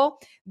travel,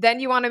 then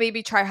you want to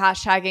maybe try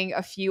hashtagging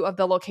a few of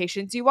the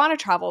locations you want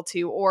to travel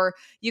to, or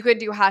you could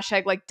do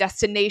hashtag like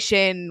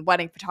destination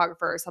wedding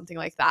photographer or something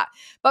like that.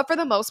 But for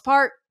the most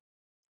part,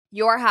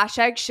 your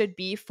hashtag should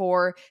be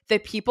for the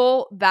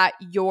people that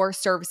your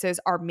services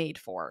are made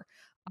for.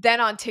 Then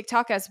on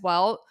TikTok as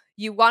well,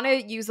 you want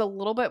to use a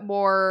little bit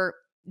more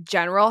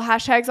general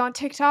hashtags on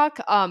TikTok.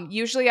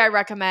 Usually, I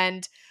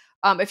recommend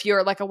if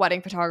you're like a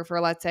wedding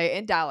photographer, let's say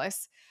in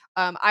Dallas,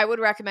 I would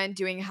recommend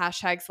doing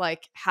hashtags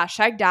like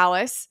hashtag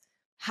Dallas,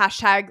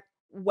 hashtag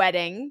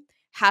wedding,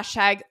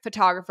 hashtag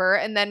photographer,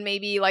 and then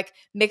maybe like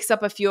mix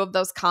up a few of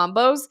those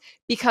combos,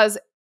 because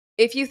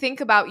if you think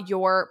about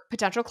your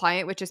potential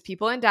client, which is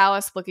people in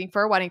Dallas looking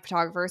for a wedding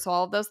photographer, so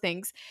all of those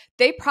things,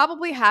 they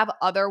probably have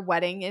other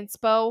wedding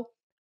inspo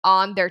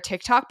on their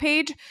TikTok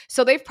page.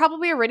 So they've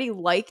probably already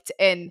liked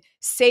and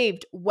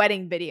saved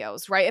wedding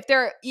videos, right? If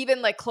they're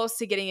even like close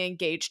to getting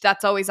engaged,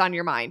 that's always on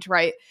your mind,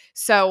 right?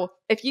 So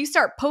if you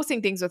start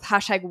posting things with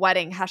hashtag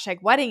wedding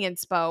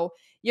inspo,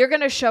 you're going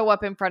to show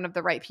up in front of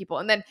the right people.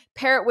 And then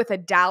pair it with a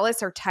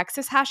Dallas or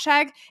Texas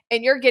hashtag,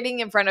 and you're getting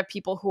in front of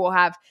people who will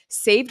have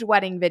saved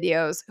wedding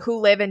videos who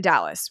live in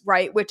Dallas,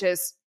 right? Which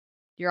is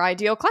your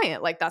ideal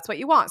client. Like that's what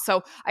you want.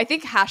 So I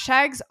think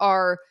hashtags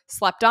are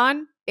slept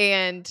on,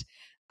 and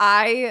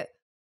I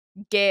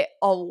get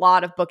a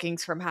lot of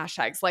bookings from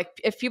hashtags. Like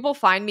if people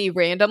find me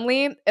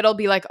randomly, it'll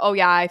be like, "Oh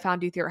yeah, I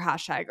found you through a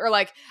hashtag." Or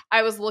like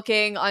I was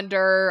looking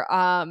under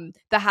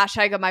the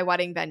hashtag of my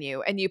wedding venue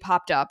and you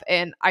popped up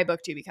and I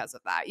booked you because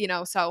of that, you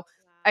know? So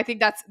I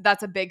think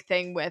that's a big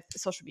thing with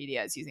social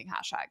media, is using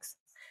hashtags.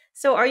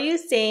 So are you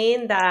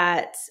saying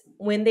that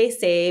when they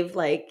save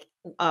like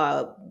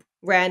uh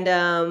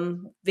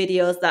random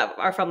videos that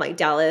are from like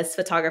Dallas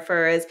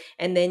photographers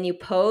and then you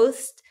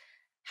post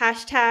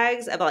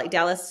hashtags about like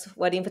Dallas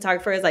wedding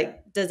photographers,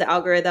 like does the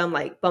algorithm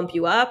like bump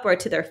you up or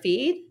to their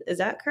feed? Is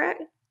that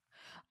correct?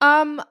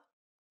 Um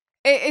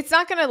it's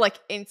not going to like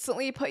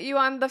instantly put you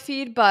on the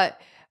feed, but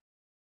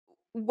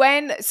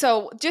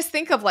so just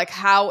think of like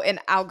how an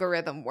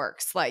algorithm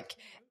works. Like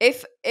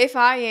if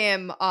I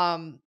am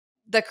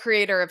the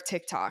creator of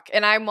TikTok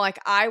and I'm like,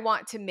 I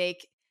want to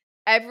make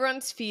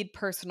everyone's feed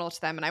personal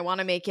to them, and I want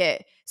to make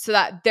it so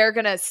that they're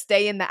going to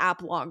stay in the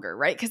app longer,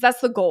 right? Because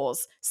that's the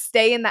goals.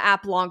 Stay in the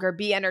app longer,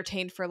 be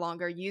entertained for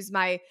longer, use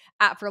my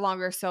app for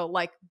longer, so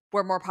like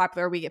we're more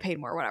popular, we get paid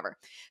more, whatever.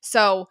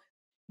 So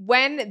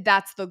when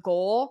that's the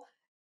goal,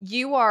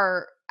 you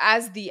are,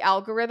 as the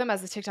algorithm,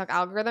 as the TikTok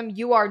algorithm,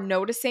 you are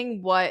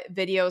noticing what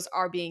videos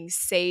are being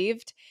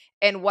saved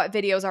and what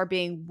videos are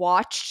being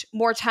watched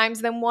more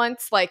times than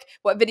once, like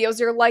what videos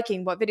you're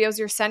liking, what videos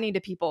you're sending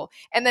to people.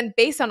 And then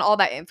based on all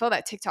that info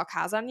that TikTok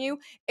has on you,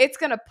 it's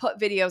going to put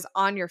videos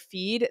on your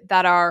feed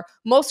that are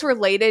most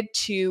related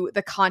to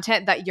the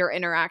content that you're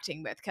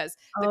interacting with, because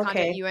the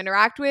content Okay. you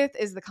interact with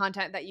is the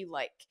content that you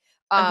like.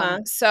 Uh-huh.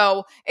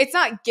 So it's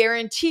not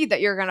guaranteed that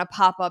you're going to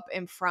pop up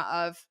in front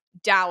of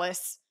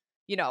Dallas,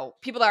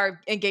 people that are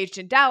engaged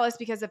in Dallas,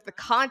 because if the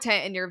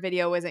content in your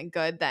video isn't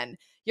good, then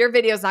your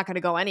video is not going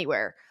to go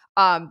anywhere.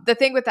 The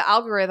thing with the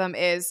algorithm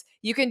is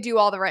you can do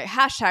all the right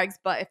hashtags,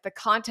 but if the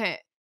content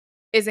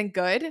isn't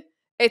good,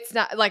 it's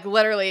not like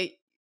literally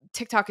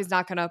TikTok is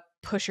not going to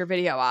push your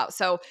video out.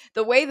 So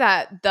the way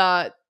that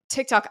the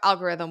TikTok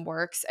algorithm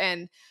works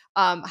and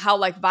how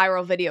like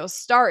viral videos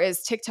start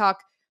is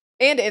TikTok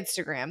and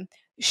Instagram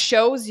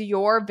shows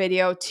your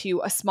video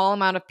to a small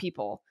amount of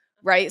people,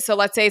 right? So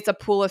let's say it's a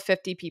pool of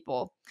 50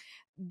 people.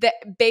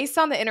 Based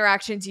on the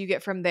interactions you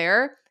get from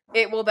there,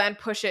 it will then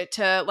push it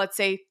to, let's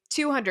say,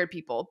 200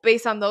 people.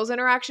 Based on those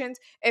interactions,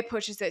 it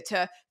pushes it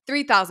to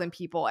 3,000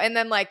 people. And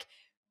then like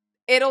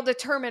it'll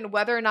determine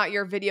whether or not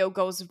your video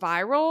goes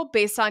viral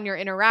based on your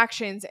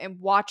interactions and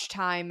watch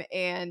time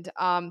and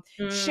Mm,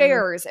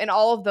 shares and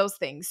all of those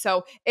things.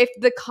 So if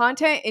the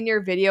content in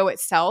your video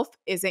itself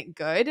isn't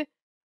good,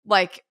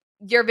 like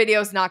your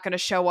video is not going to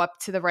show up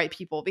to the right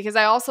people. Because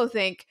I also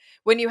think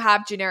when you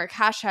have generic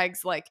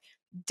hashtags like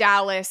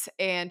Dallas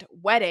and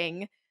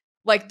wedding,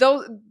 like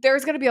those,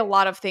 there's going to be a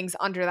lot of things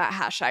under that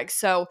hashtag.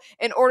 So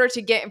in order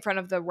to get in front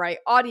of the right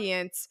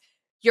audience,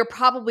 you're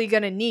probably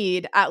going to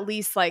need at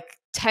least like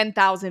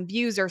 10,000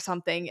 views or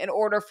something in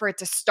order for it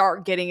to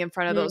start getting in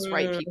front of those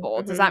right mm,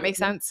 people. Does that mhm, make mhm.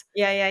 sense?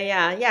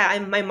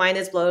 Yeah. My mind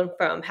is blown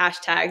from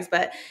hashtags,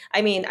 but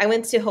I mean, I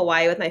went to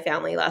Hawaii with my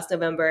family last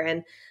November,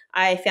 and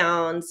I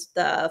found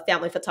the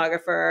family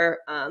photographer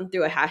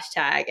through a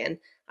hashtag, and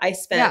I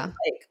spent Yeah.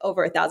 like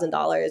over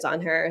 $1,000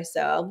 on her.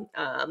 So,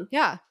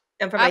 Yeah.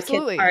 and for my kids'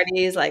 Absolutely.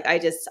 parties, like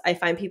I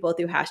find people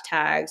through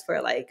hashtags for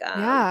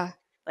Yeah.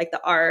 like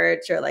the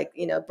arch or like,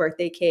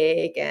 birthday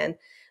cake and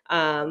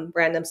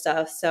random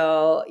stuff.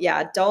 So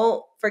yeah,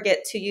 don't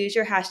forget to use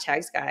your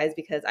hashtags, guys,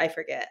 because I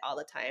forget all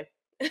the time.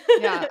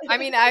 Yeah. I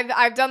mean,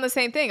 I've done the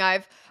same thing.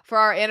 I've for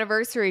our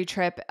anniversary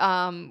trip,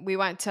 we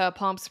went to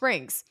Palm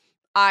Springs.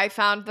 I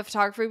found the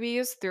photographer we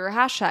used through a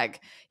hashtag.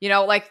 You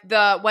know, like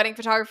the wedding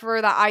photographer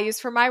that I used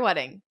for my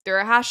wedding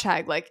through a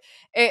hashtag. Like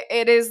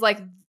it is like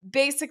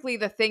basically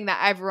the thing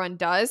that everyone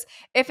does.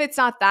 If it's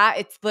not that,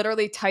 it's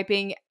literally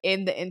typing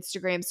in the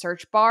Instagram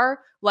search bar,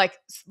 like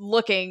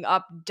looking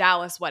up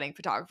Dallas wedding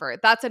photographer.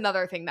 That's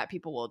another thing that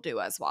people will do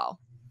as well.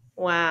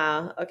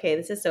 Wow. Okay,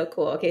 this is so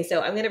cool. Okay,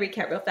 so I'm going to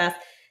recap real fast.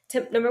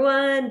 Tip number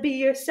one, be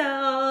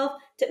yourself.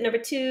 Tip number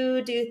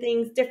two, do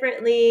things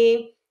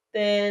differently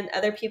than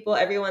other people.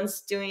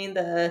 Everyone's doing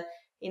the,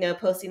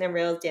 posting on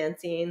reels,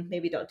 dancing.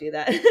 Maybe don't do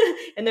that.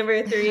 And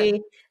number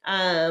three,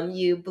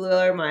 you blew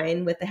our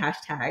mind with the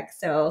hashtag.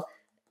 So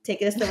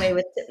take us away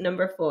with tip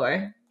number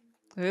four.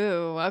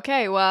 Ooh,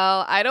 okay.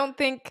 Well, I don't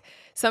think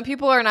some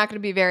people are not going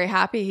to be very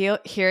happy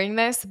hearing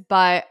this,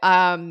 but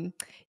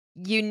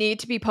you need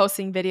to be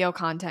posting video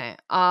content.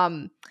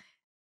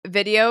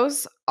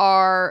 Videos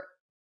are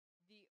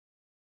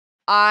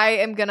I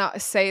am gonna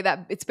say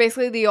that it's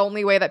basically the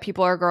only way that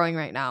people are growing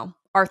right now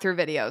are through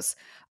videos.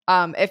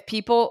 If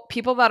people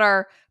that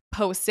are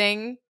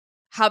posting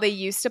how they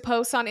used to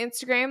post on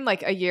Instagram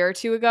like a year or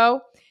two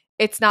ago,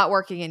 it's not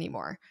working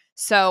anymore.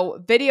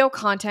 So video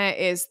content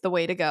is the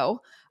way to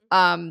go.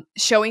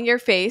 Showing your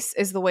face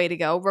is the way to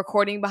go.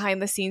 Recording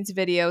behind the scenes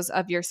videos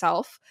of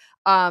yourself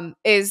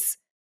is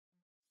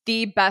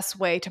the best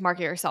way to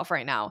market yourself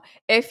right now.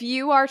 If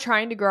you are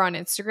trying to grow on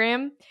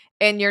Instagram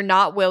and you're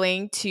not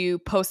willing to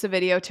post a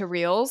video to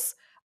Reels,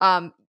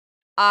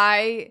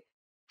 I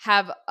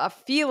have a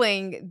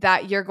feeling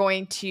that you're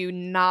going to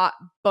not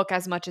book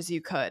as much as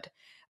you could.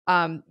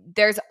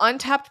 There's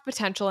untapped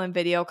potential in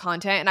video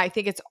content, and I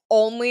think it's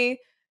only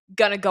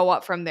gonna go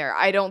up from there.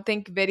 I don't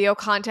think video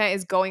content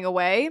is going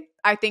away.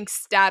 I think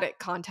static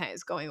content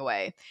is going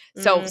away.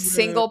 So Mm,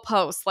 single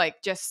posts,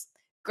 like just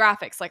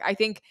graphics, like I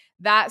think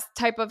that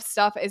type of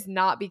stuff is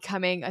not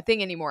becoming a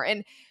thing anymore.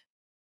 And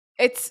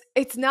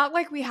it's not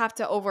like we have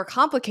to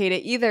overcomplicate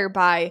it either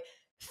by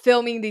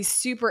filming these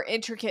super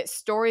intricate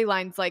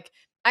storylines. Like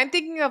I'm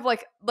thinking of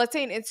like let's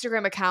say an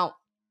Instagram account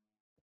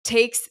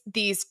takes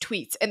these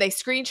tweets and they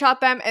screenshot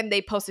them and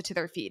they post it to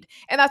their feed.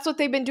 And that's what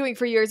they've been doing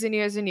for years and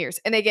years and years.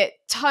 And they get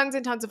tons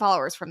and tons of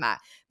followers from that.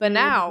 But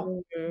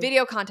now mhm.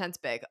 video content's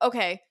big.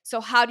 Okay, so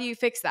how do you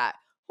fix that?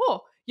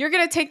 Oh, you're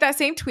going to take that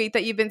same tweet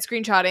that you've been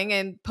screenshotting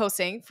and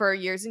posting for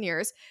years and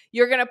years.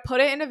 You're going to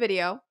put it in a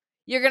video.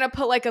 You're going to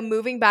put like a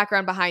moving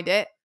background behind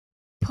it,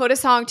 put a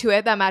song to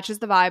it that matches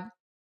the vibe,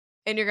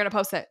 and you're going to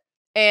post it.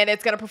 And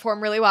it's going to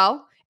perform really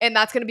well. And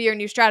that's going to be your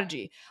new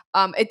strategy.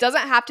 It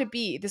doesn't have to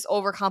be this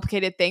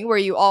overcomplicated thing where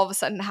you all of a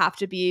sudden have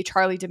to be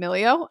Charlie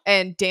D'Amelio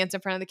and dance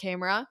in front of the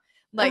camera.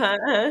 Like, Uh-huh,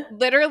 uh-huh.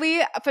 literally,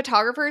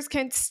 photographers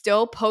can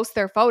still post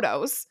their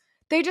photos.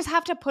 They just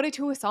have to put it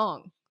to a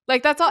song.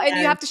 Like, that's all. And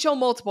you Yes. have to show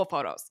multiple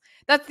photos.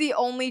 That's the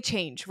only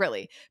change,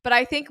 really. But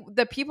I think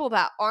the people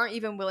that aren't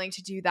even willing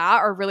to do that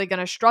are really going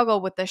to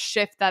struggle with the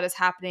shift that is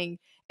happening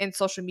in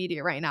social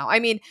media right now. I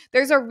mean,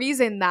 there's a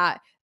reason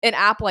that an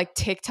app like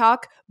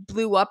TikTok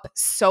blew up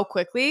so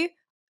quickly,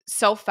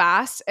 so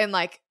fast, and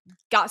like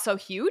got so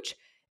huge.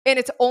 And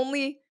it's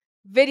only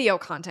video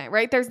content,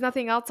 right? There's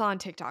nothing else on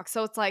TikTok.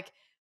 So it's like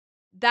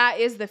that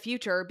is the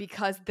future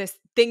because this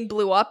thing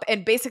blew up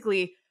and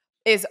basically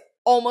is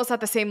almost at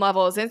the same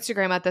level as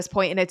Instagram at this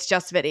point, and it's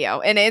just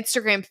video. And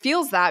Instagram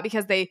feels that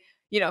because they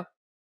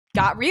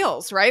got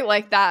reels, right?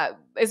 Like that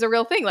is a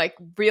real thing. Like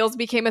reels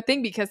became a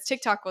thing because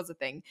TikTok was a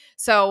thing.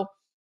 So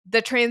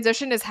the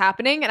transition is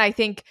happening. And I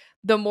think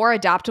the more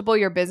adaptable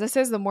your business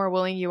is, the more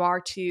willing you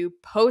are to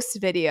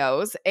post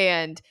videos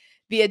and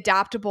be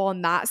adaptable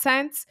in that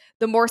sense,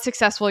 the more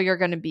successful you're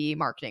going to be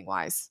marketing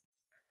wise.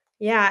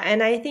 Yeah,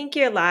 and I think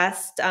your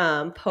last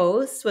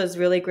post was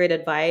really great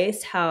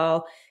advice.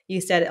 How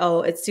you said,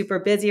 "Oh, it's super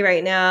busy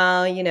right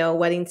now,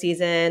 wedding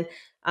season,"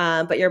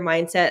 but your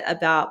mindset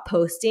about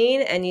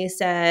posting, and you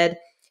said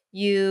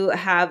you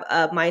have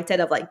a mindset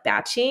of like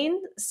batching.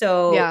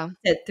 So Yeah. you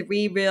said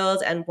 3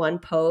 reels and 1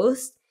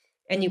 post,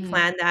 and you Hmm.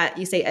 plan that.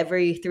 You say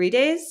every 3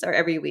 days or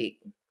every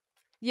week.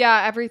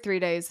 Yeah. Every 3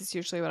 days is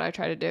usually what I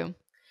try to do.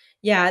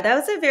 Yeah, that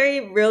was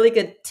a really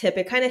good tip.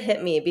 It kind of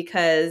hit me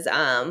because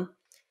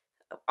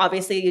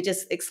obviously you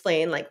just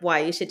explained like why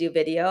you should do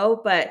video,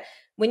 but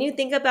when you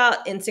think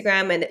about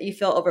Instagram and you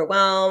feel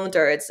overwhelmed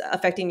or it's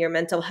affecting your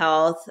mental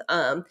health,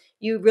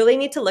 you really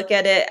need to look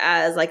at it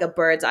as like a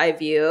bird's eye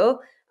view.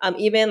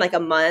 Even like a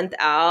month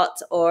out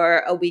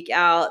or a week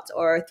out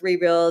or 3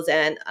 reels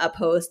and a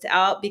post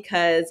out,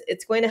 because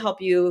it's going to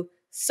help you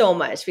so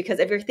much. Because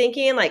if you're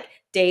thinking like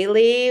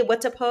daily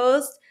what to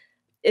post,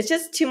 it's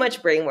just too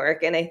much brain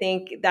work. And I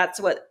think that's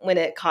when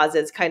it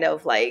causes kind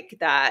of like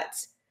that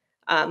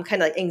kind of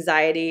like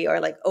anxiety or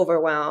like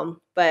overwhelm.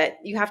 But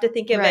you have to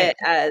think of Right. it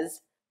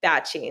as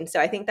batching. So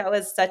I think that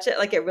was such a,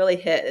 like, it really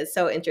hit. It's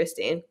so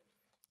interesting.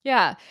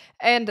 Yeah.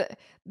 And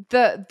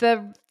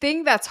the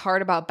thing that's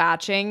hard about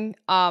batching,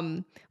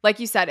 like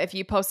you said, if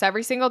you post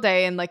every single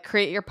day and like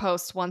create your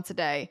posts once a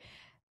day,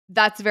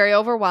 that's very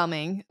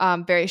overwhelming,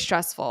 very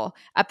stressful.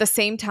 At the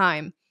same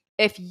time,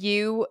 if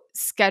you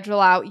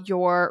schedule out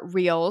your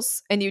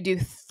reels and you do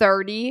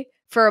 30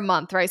 for a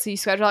month, right? So you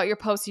schedule out your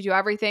posts, you do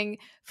everything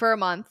for a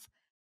month,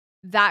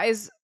 that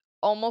is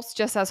almost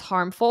just as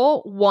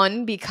harmful.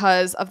 One,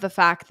 because of the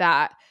fact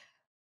that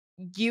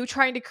you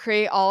trying to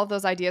create all of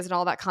those ideas and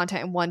all that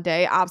content in one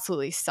day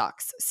absolutely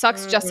sucks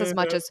just as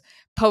much Mhm. as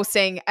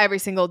posting every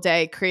single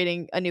day,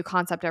 creating a new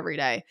concept every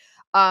day.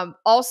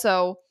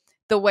 Also,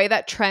 the way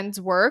that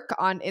trends work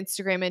on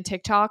Instagram and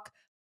TikTok,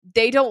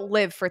 they don't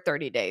live for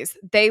 30 days,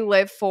 they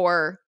live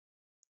for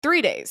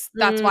 3 days.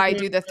 That's why I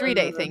do the 3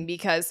 day Mhm. thing,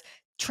 because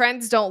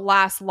trends don't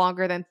last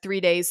longer than 3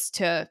 days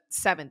to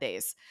 7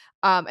 days.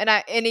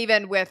 And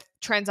even with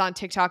trends on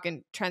TikTok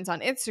and trends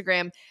on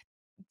Instagram,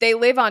 they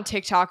live on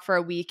TikTok for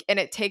a week and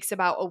it takes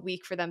about a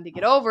week for them to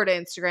get over to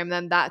Instagram.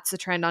 Then that's a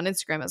trend on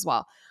Instagram as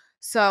well.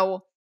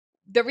 So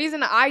the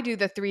reason I do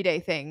the 3 day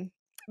thing,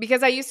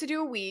 because I used to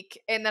do a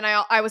week and then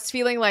I was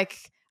feeling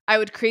like I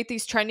would create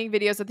these trending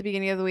videos at the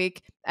beginning of the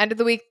week, end of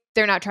the week,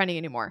 they're not trending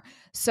anymore.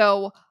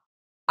 So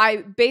I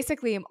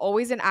basically am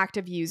always an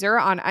active user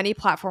on any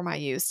platform I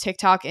use,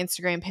 TikTok,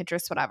 Instagram,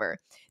 Pinterest, whatever.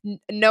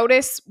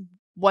 Notice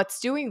what's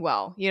doing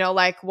well.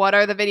 Like what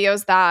are the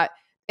videos that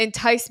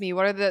entice me?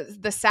 What are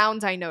the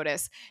sounds I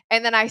notice?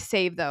 And then I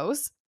save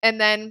those. And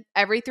then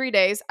every 3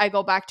 days I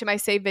go back to my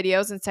saved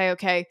videos and say,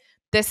 okay,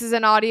 this is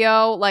an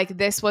audio, like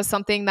this was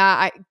something that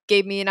I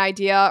gave me an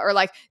idea, or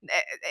like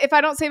if I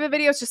don't save a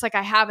video, it's just like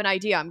I have an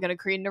idea, I'm going to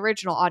create an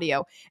original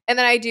audio. And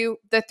then I do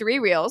the 3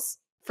 reels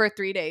for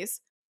 3 days,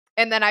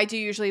 and then I do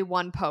usually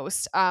one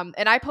post. And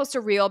I post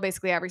a reel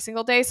basically every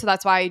single day. So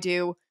that's why I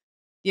do,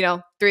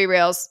 3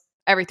 reels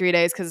every 3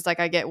 days, because it's like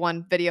I get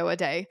one video a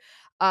day.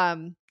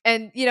 And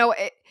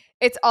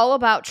it's all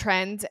about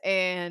trends.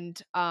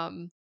 And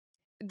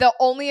the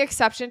only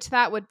exception to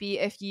that would be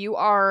if you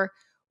are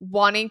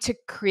wanting to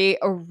create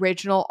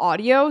original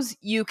audios,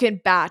 you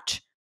can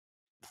batch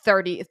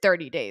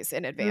 30 days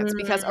in advance,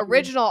 because Mhm.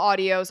 original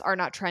audios are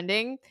not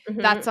trending.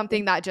 That's Mhm.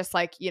 something that just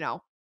like,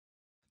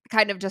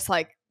 kind of just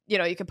like,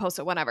 you can post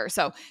it whenever.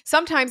 So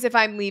sometimes if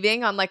I'm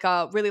leaving on like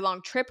a really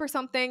long trip or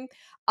something,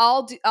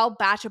 I'll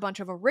batch a bunch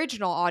of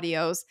original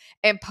audios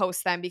and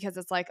post them, because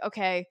it's like,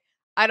 okay,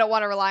 I don't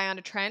want to rely on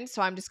a trend,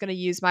 so I'm just going to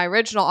use my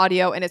original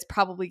audio and it's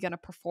probably going to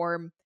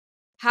perform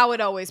how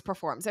it always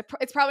performs.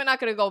 It's probably not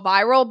going to go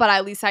viral, but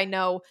at least I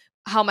know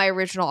how my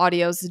original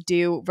audios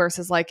do,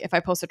 versus like if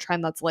I post a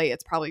trend that's late,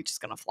 it's probably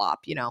just going to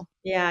flop.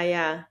 Yeah,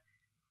 yeah.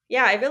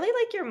 Yeah, I really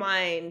like your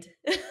mind.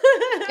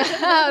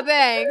 Oh,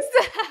 thanks.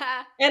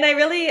 And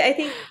I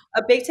think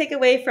a big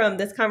takeaway from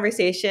this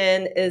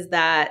conversation is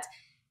that,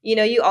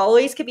 you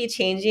always could be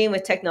changing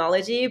with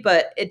technology,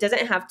 but it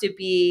doesn't have to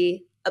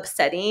be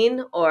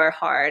upsetting or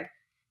hard.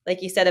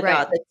 Like you said Right,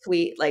 about the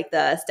tweet, like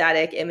the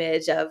static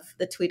image of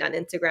the tweet on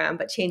Instagram,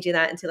 but changing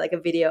that into like a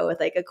video with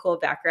like a cool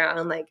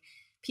background. Like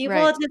people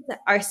right. just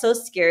are so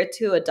scared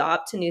to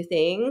adopt to new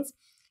things.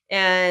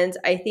 And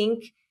I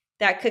think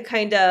that could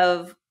kind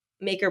of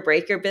make or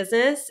break your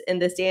business in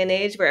this day and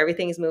age where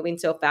everything is moving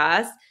so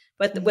fast,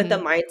 but with the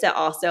Mhm. mindset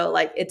also,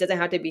 like, it doesn't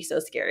have to be so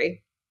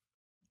scary.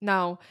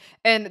 No.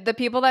 And the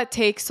people that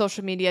take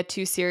social media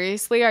too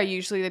seriously are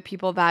usually the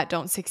people that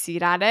don't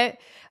succeed at it.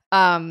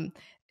 Um,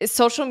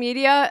 Social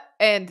media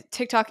and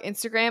TikTok,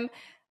 Instagram,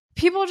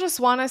 people just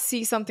want to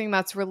see something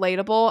that's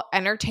relatable,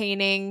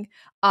 entertaining,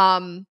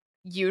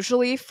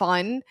 usually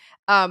fun.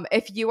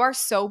 If you are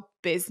so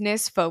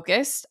business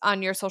focused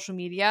on your social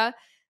media,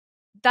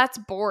 that's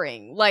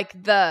boring.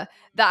 Like the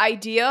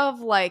idea of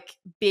like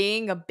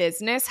being a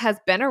business has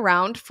been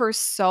around for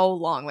so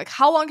long. Like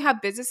how long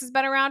have businesses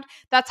been around?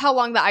 That's how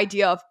long the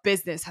idea of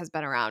business has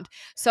been around.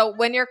 So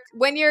when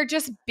you're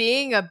just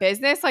being a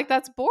business, like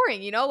that's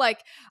boring, you know? Like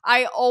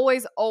I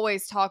always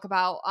talk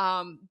about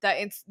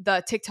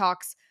the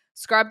TikToks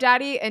Scrub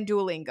Daddy and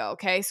Duolingo,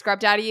 okay? Scrub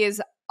Daddy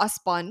is a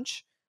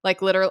sponge,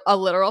 like a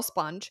literal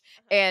sponge,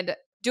 and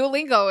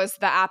Duolingo is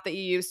the app that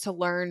you use to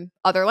learn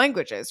other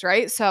languages,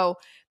 right? So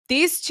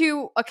these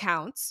two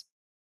accounts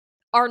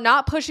are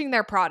not pushing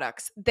their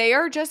products. They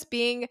are just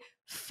being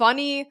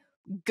funny,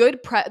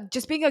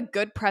 just being a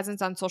good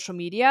presence on social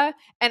media.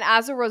 And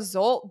as a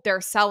result,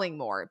 they're selling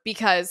more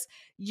because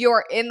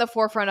you're in the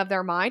forefront of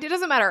their mind. It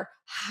doesn't matter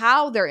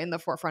how they're in the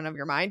forefront of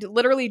your mind.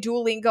 Literally,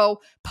 Duolingo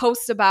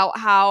posts about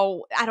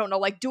how, I don't know,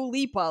 like Dua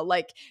Lipa,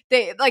 like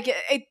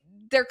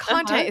their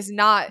content is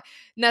not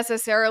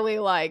necessarily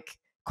like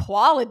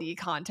quality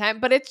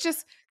content, but it's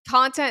just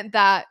content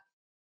that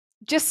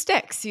just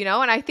sticks, you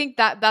know? And I think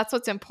that that's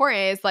what's important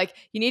is like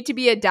you need to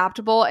be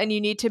adaptable and you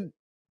need to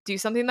do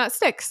something that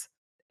sticks.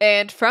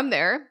 And from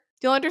there,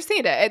 you'll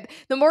understand it.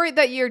 The more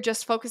that you're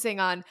just focusing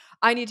on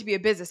I need to be a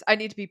business, I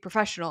need to be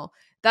professional,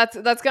 that's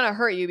going to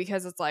hurt you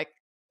because it's like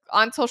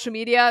on social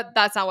media,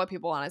 that's not what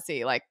people want to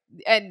see. Like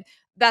and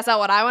that's not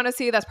what I want to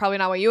see. That's probably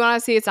not what you want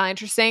to see. It's not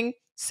interesting.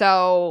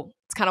 So,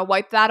 let's kind of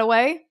wipe that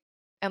away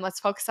and let's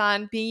focus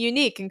on being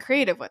unique and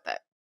creative with it.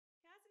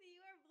 Cassidy,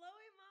 you are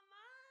blowing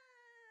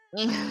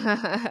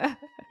my mind.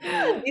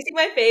 You see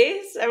my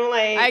face? I'm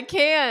like, I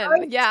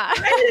can. Yeah.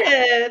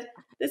 excited.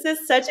 This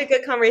is such a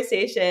good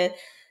conversation.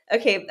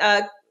 Okay,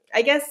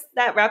 I guess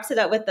that wraps it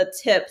up with the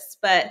tips,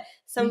 but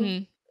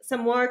some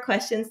more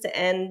questions to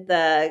end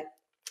the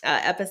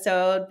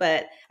episode.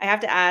 But I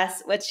have to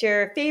ask, what's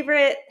your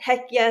favorite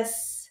heck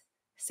yes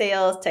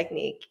sales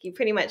technique? You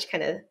pretty much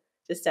kind of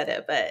just said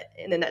it, but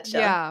in a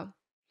nutshell. Yeah.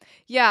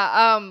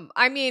 Yeah.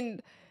 I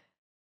mean,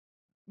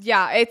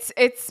 yeah,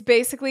 it's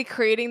basically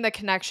creating the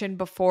connection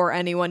before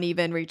anyone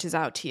even reaches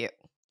out to you.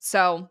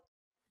 So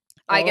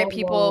I get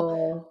people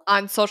Oh.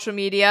 on social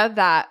media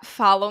that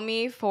follow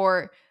me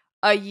for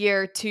a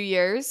year, 2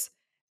 years,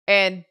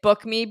 and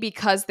book me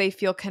because they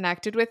feel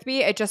connected with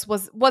me. It just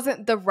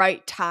wasn't the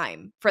right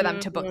time for them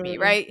to book me,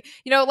 right?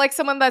 You know, like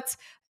someone that's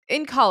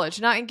in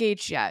college, not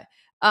engaged yet.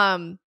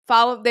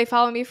 They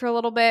follow me for a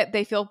little bit.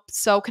 They feel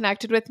so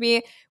connected with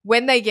me.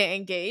 When they get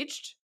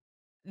engaged,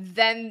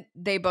 then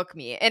they book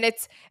me. And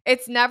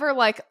it's never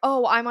like,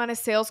 "Oh, I'm on a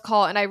sales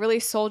call and I really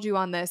sold you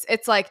on this."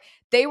 It's like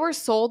they were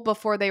sold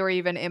before they were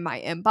even in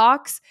my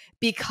inbox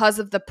because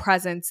of the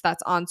presence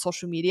that's on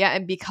social media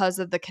and because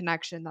of the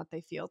connection that they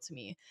feel to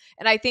me.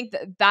 And I think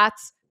that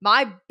that's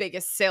my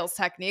biggest sales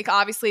technique.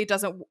 Obviously, it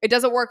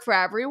doesn't work for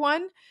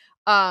everyone,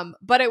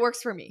 but it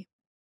works for me.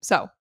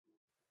 So,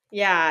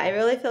 Yeah, I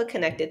really feel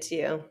connected to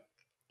you.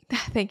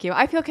 thank you.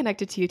 I feel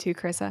connected to you too,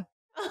 Carissa.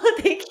 Oh,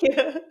 thank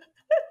you.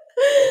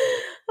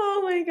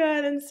 Oh my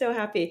God, I'm so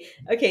happy.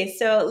 Okay,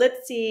 so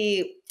let's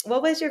see.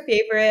 What was your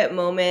favorite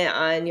moment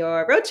on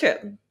your road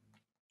trip?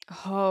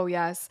 Oh,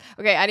 yes.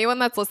 Okay, anyone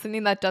that's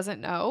listening that doesn't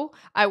know,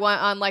 I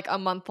went on like a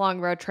month-long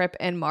road trip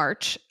in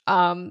March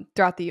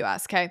throughout the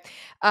US, okay?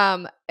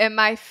 And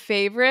my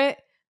favorite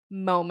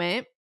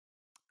moment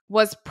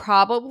was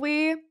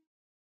probably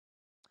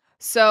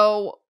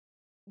so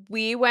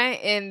we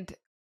went and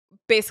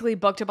basically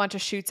booked a bunch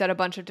of shoots at a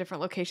bunch of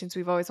different locations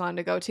we've always wanted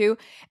to go to.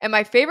 And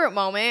my favorite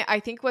moment, I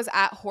think, was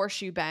at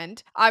Horseshoe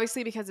Bend,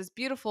 obviously because it's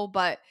beautiful,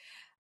 but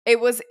it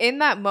was in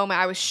that moment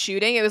I was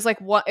shooting. It was like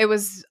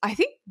I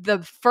think the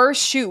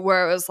first shoot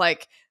where it was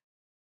like,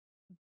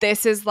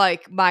 this is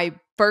like my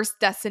first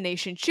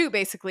destination shoot,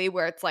 basically,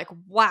 where it's like,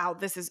 wow,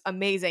 this is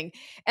amazing.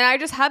 And I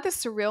just had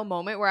this surreal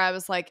moment where I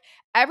was like,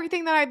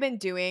 everything that I've been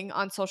doing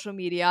on social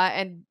media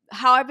and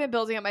how I've been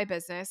building up my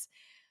business,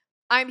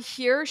 I'm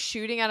here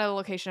shooting at a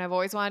location I've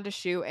always wanted to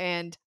shoot,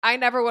 and I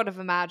never would have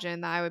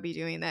imagined that I would be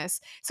doing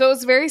this. So it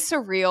was very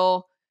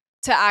surreal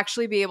to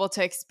actually be able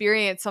to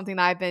experience something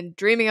that I've been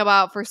dreaming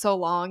about for so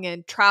long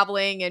and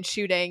traveling and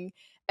shooting,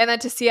 and then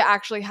to see it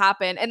actually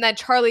happen. And then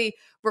Charlie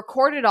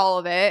recorded all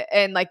of it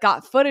and like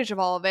got footage of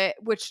all of it,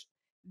 which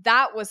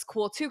that was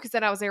cool too, because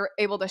then I was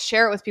able to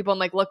share it with people and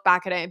like look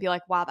back at it and be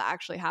like, wow, that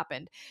actually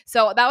happened.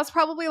 So that was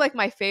probably like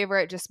my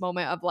favorite just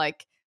moment of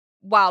like,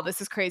 wow,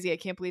 this is crazy. I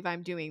can't believe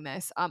I'm doing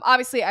this.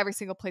 Obviously, every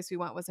single place we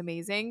went was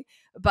amazing,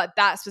 but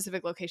that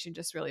specific location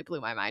just really blew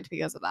my mind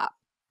because of that.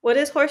 What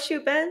is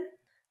Horseshoe Bend?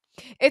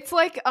 It's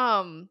like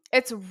I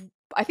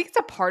think it's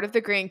a part of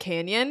the Grand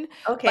Canyon,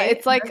 but Okay.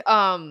 it's like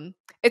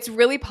it's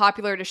really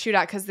popular to shoot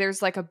at because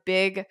there's like a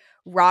big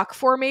rock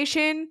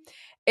formation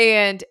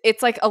and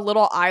it's like a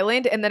little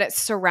island and then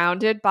it's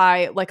surrounded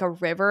by like a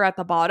river at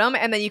the bottom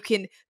and then you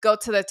can go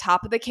to the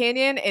top of the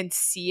canyon and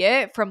see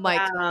it from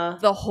like Wow.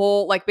 the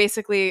whole like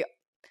basically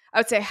I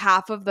would say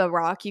half of the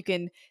rock you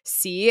can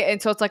see. And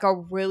so it's like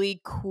it's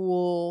really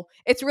cool.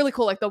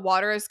 Like the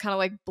water is kind of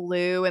like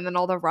blue and then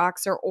all the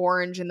rocks are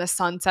orange and the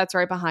sun sets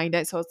right behind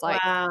it. So it's like,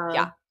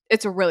 yeah, Wow.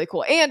 it's really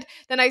cool. And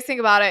the nice thing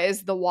about it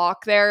is the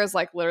walk there is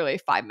like literally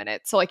 5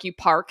 minutes. So like you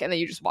park and then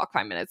you just walk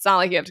 5 minutes. It's not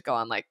like you have to go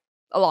on like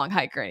a long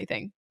hike or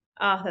anything.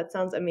 Oh, that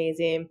sounds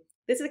amazing.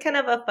 This is kind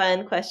of a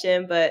fun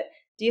question, but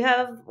do you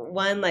have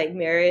one like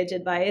marriage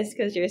advice?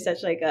 Because you're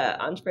such like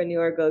a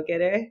entrepreneur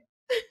go-getter.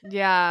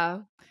 Yeah.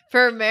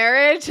 For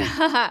marriage,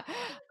 I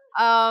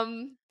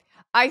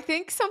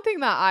think something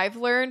that I've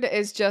learned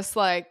is just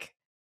like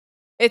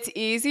it's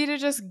easy to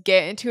just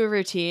get into a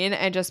routine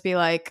and just be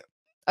like,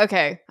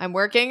 okay, I'm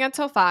working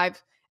until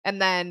 5. And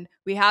then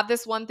we have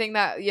this one thing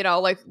that,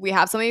 like we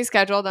have something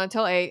scheduled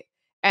until 8.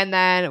 And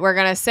then we're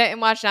going to sit and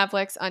watch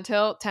Netflix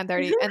until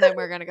 10:30. And then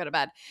we're going to go to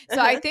bed.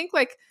 So I Uh-huh. think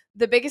like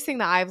the biggest thing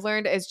that I've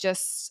learned is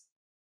just,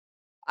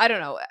 I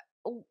don't know,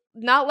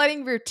 not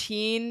letting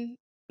routine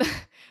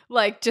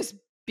like just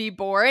be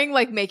boring,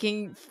 like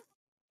making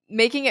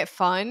it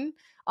fun,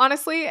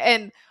 honestly.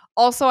 And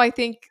also I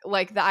think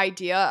like the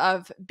idea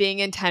of being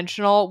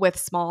intentional with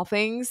small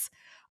things.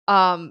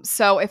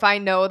 So if I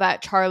know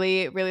that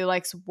Charlie really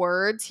likes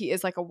words, he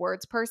is like a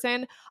words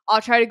person,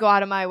 I'll try to go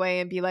out of my way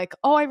and be like,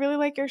 "Oh, I really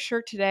like your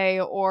shirt today,"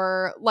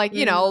 or like,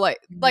 like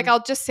Mhm.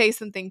 I'll just say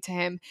something to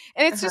him.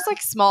 And it's just Uh-huh.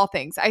 like small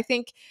things. I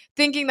think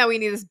thinking that we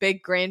need this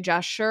big grand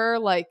gesture,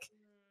 like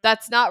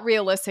that's not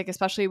realistic,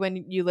 especially when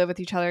you live with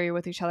each other, you're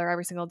with each other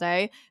every single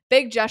day.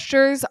 Big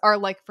gestures are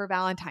like for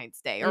Valentine's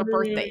Day or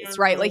birthdays,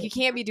 right? Like Mm. you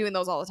can't be doing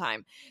those all the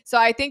time. So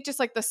I think just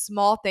like the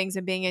small things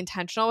and being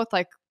intentional with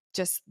like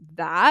just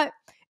that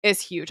is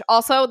huge.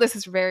 Also, this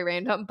is very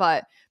random,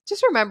 but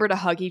just remember to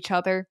hug each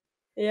other.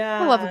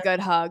 I love a Yeah. good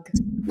hug.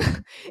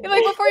 And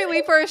like before you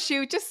leave for a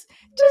shoot, just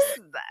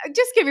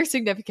give your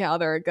significant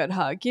other a good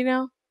hug, you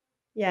know?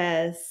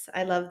 Yes,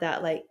 I love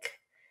that, like,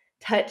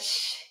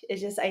 touch.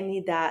 It's just I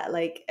need that,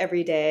 like,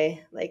 every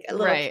day, like, a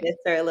little Right. kiss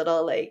or a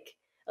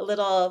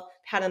little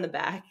pat on the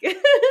back.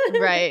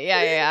 Right.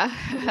 Yeah, yeah,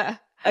 yeah.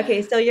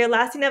 Okay, so your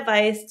lasting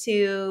advice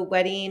to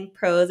wedding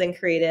pros and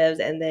creatives,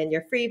 and then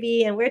your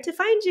freebie and where to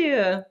find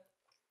you.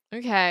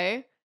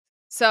 Okay.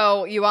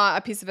 So you want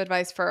a piece of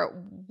advice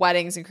for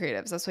weddings and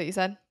creatives? That's what you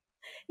said?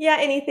 Yeah,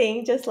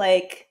 anything, just,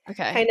 like,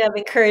 Okay. kind of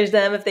encourage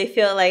them if they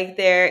feel like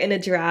they're in a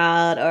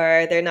drought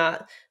or they're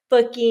not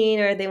booking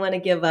or they wanna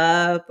give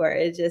up or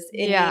it's just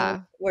any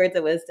Yeah. words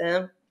of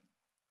wisdom.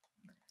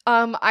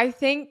 I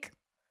think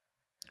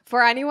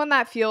for anyone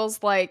that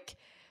feels like,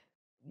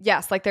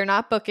 yes, like they're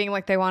not booking,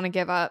 like they want to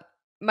give up,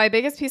 my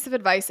biggest piece of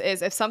advice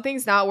is if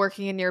something's not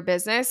working in your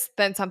business,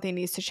 then something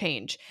needs to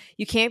change.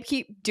 You can't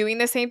keep doing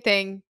the same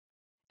thing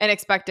and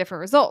expect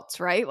different results,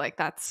 right? Like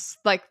that's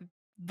like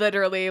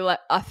literally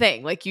a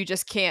thing. Like you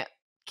just can't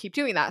keep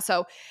doing that.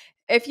 So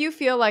if you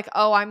feel like,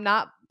 "Oh, I'm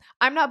not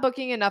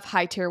booking enough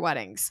high-tier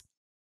weddings."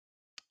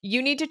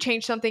 You need to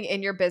change something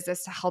in your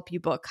business to help you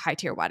book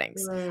high-tier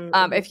weddings. Mm,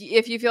 mhm.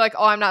 If you feel like,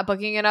 "Oh, I'm not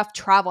booking enough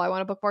travel. I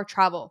want to book more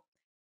travel."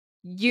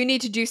 You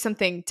need to do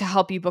something to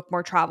help you book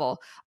more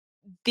travel.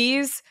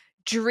 These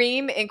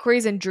dream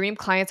inquiries and dream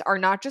clients are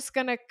not just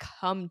going to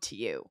come to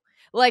you.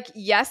 Like,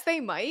 yes, they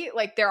might.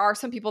 Like, there are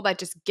some people that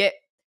just get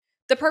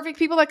the perfect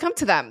people that come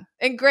to them.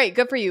 And great,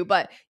 good for you.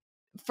 But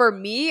for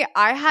me,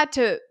 I had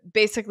to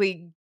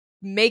basically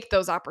make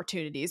those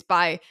opportunities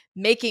by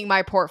making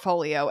my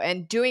portfolio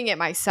and doing it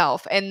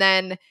myself. And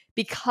then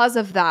because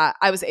of that,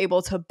 I was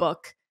able to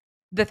book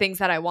the things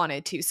that I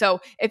wanted to.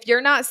 So if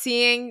you're not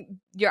seeing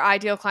your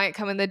ideal client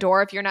come in the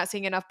door, if you're not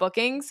seeing enough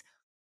bookings,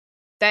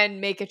 then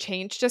make a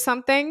change to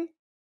something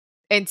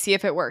and see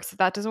if it works. If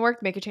that doesn't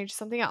work, make a change to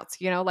something else.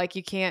 Like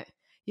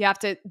you have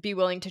to be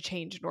willing to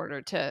change in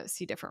order to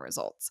see different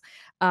results.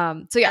 So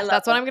I yeah, love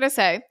that's what that. I'm going to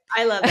say.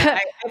 I love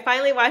that. I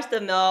finally watched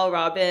the Mel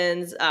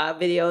Robbins,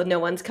 video, "No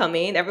One's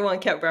Coming." Everyone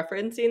kept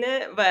referencing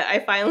it, but I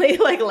finally,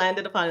 like,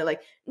 landed upon it,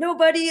 like,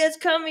 "Nobody is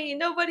coming,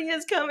 nobody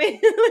is coming."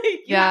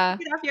 Like, you have to Yeah.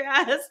 get off your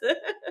ass.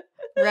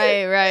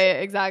 Right,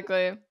 right,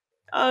 exactly.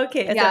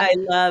 Okay, so Yeah, I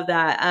love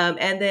that,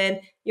 and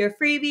then your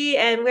freebie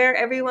and where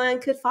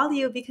everyone could follow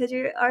you because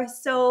you are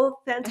so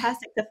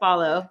fantastic to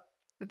follow.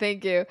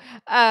 thank you.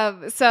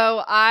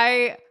 So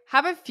I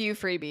have a few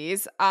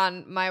freebies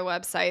on my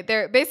website.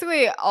 They're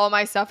basically all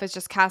my stuff is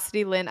just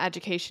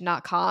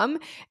CassidyLynneEducation.com,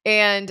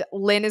 and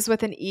Lynn is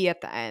with an E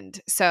at the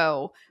end.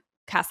 So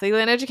Cassidy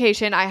Lynne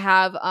Education, I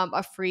have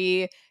a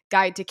free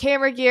guide to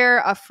camera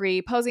gear, a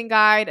free posing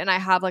guide, and I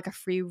have like a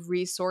free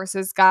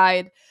resources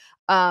guide.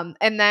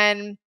 And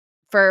then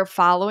for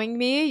following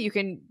me, you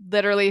can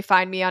literally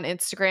find me on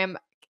Instagram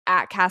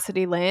at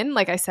Cassidy Lynne,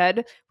 like I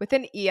said, with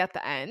an E at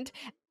the end.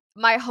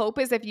 My hope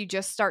is if you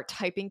just start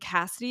typing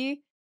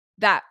Cassidy,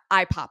 that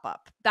I pop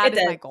up. That It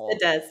is my does, it goal.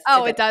 does, it Oh,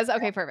 does. it does?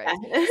 Okay, perfect.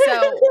 Yeah.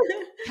 So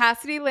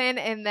Cassidy Lynne,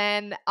 and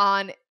then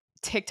on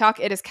TikTok,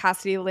 it is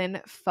Cassidy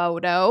Lynne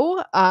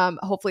Photo.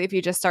 Hopefully, if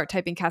you just start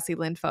typing Cassidy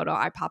Lynne Photo,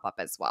 I pop up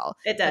as well.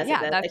 It But does, it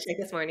yeah, does. I that's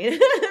checked this morning.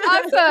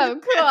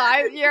 awesome.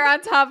 Cool. You're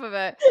on top of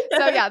it.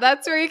 So yeah,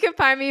 that's where you can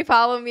find me.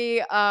 Follow me.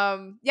 Yeah,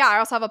 I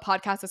also have a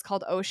podcast. It's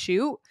called Oh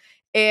Shoot,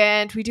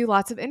 and we do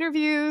lots of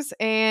interviews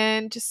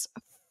and just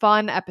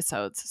fun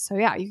episodes. So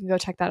yeah, you can go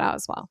check that out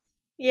as well.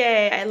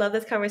 Yay. I love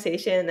this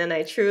conversation and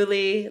I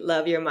truly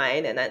love your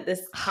mind. And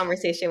this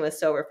conversation was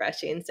so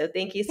refreshing. So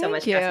thank you so Thank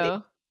much, Cassidy.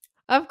 you.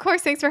 Of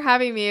course, thanks for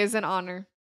having me. It was an honor.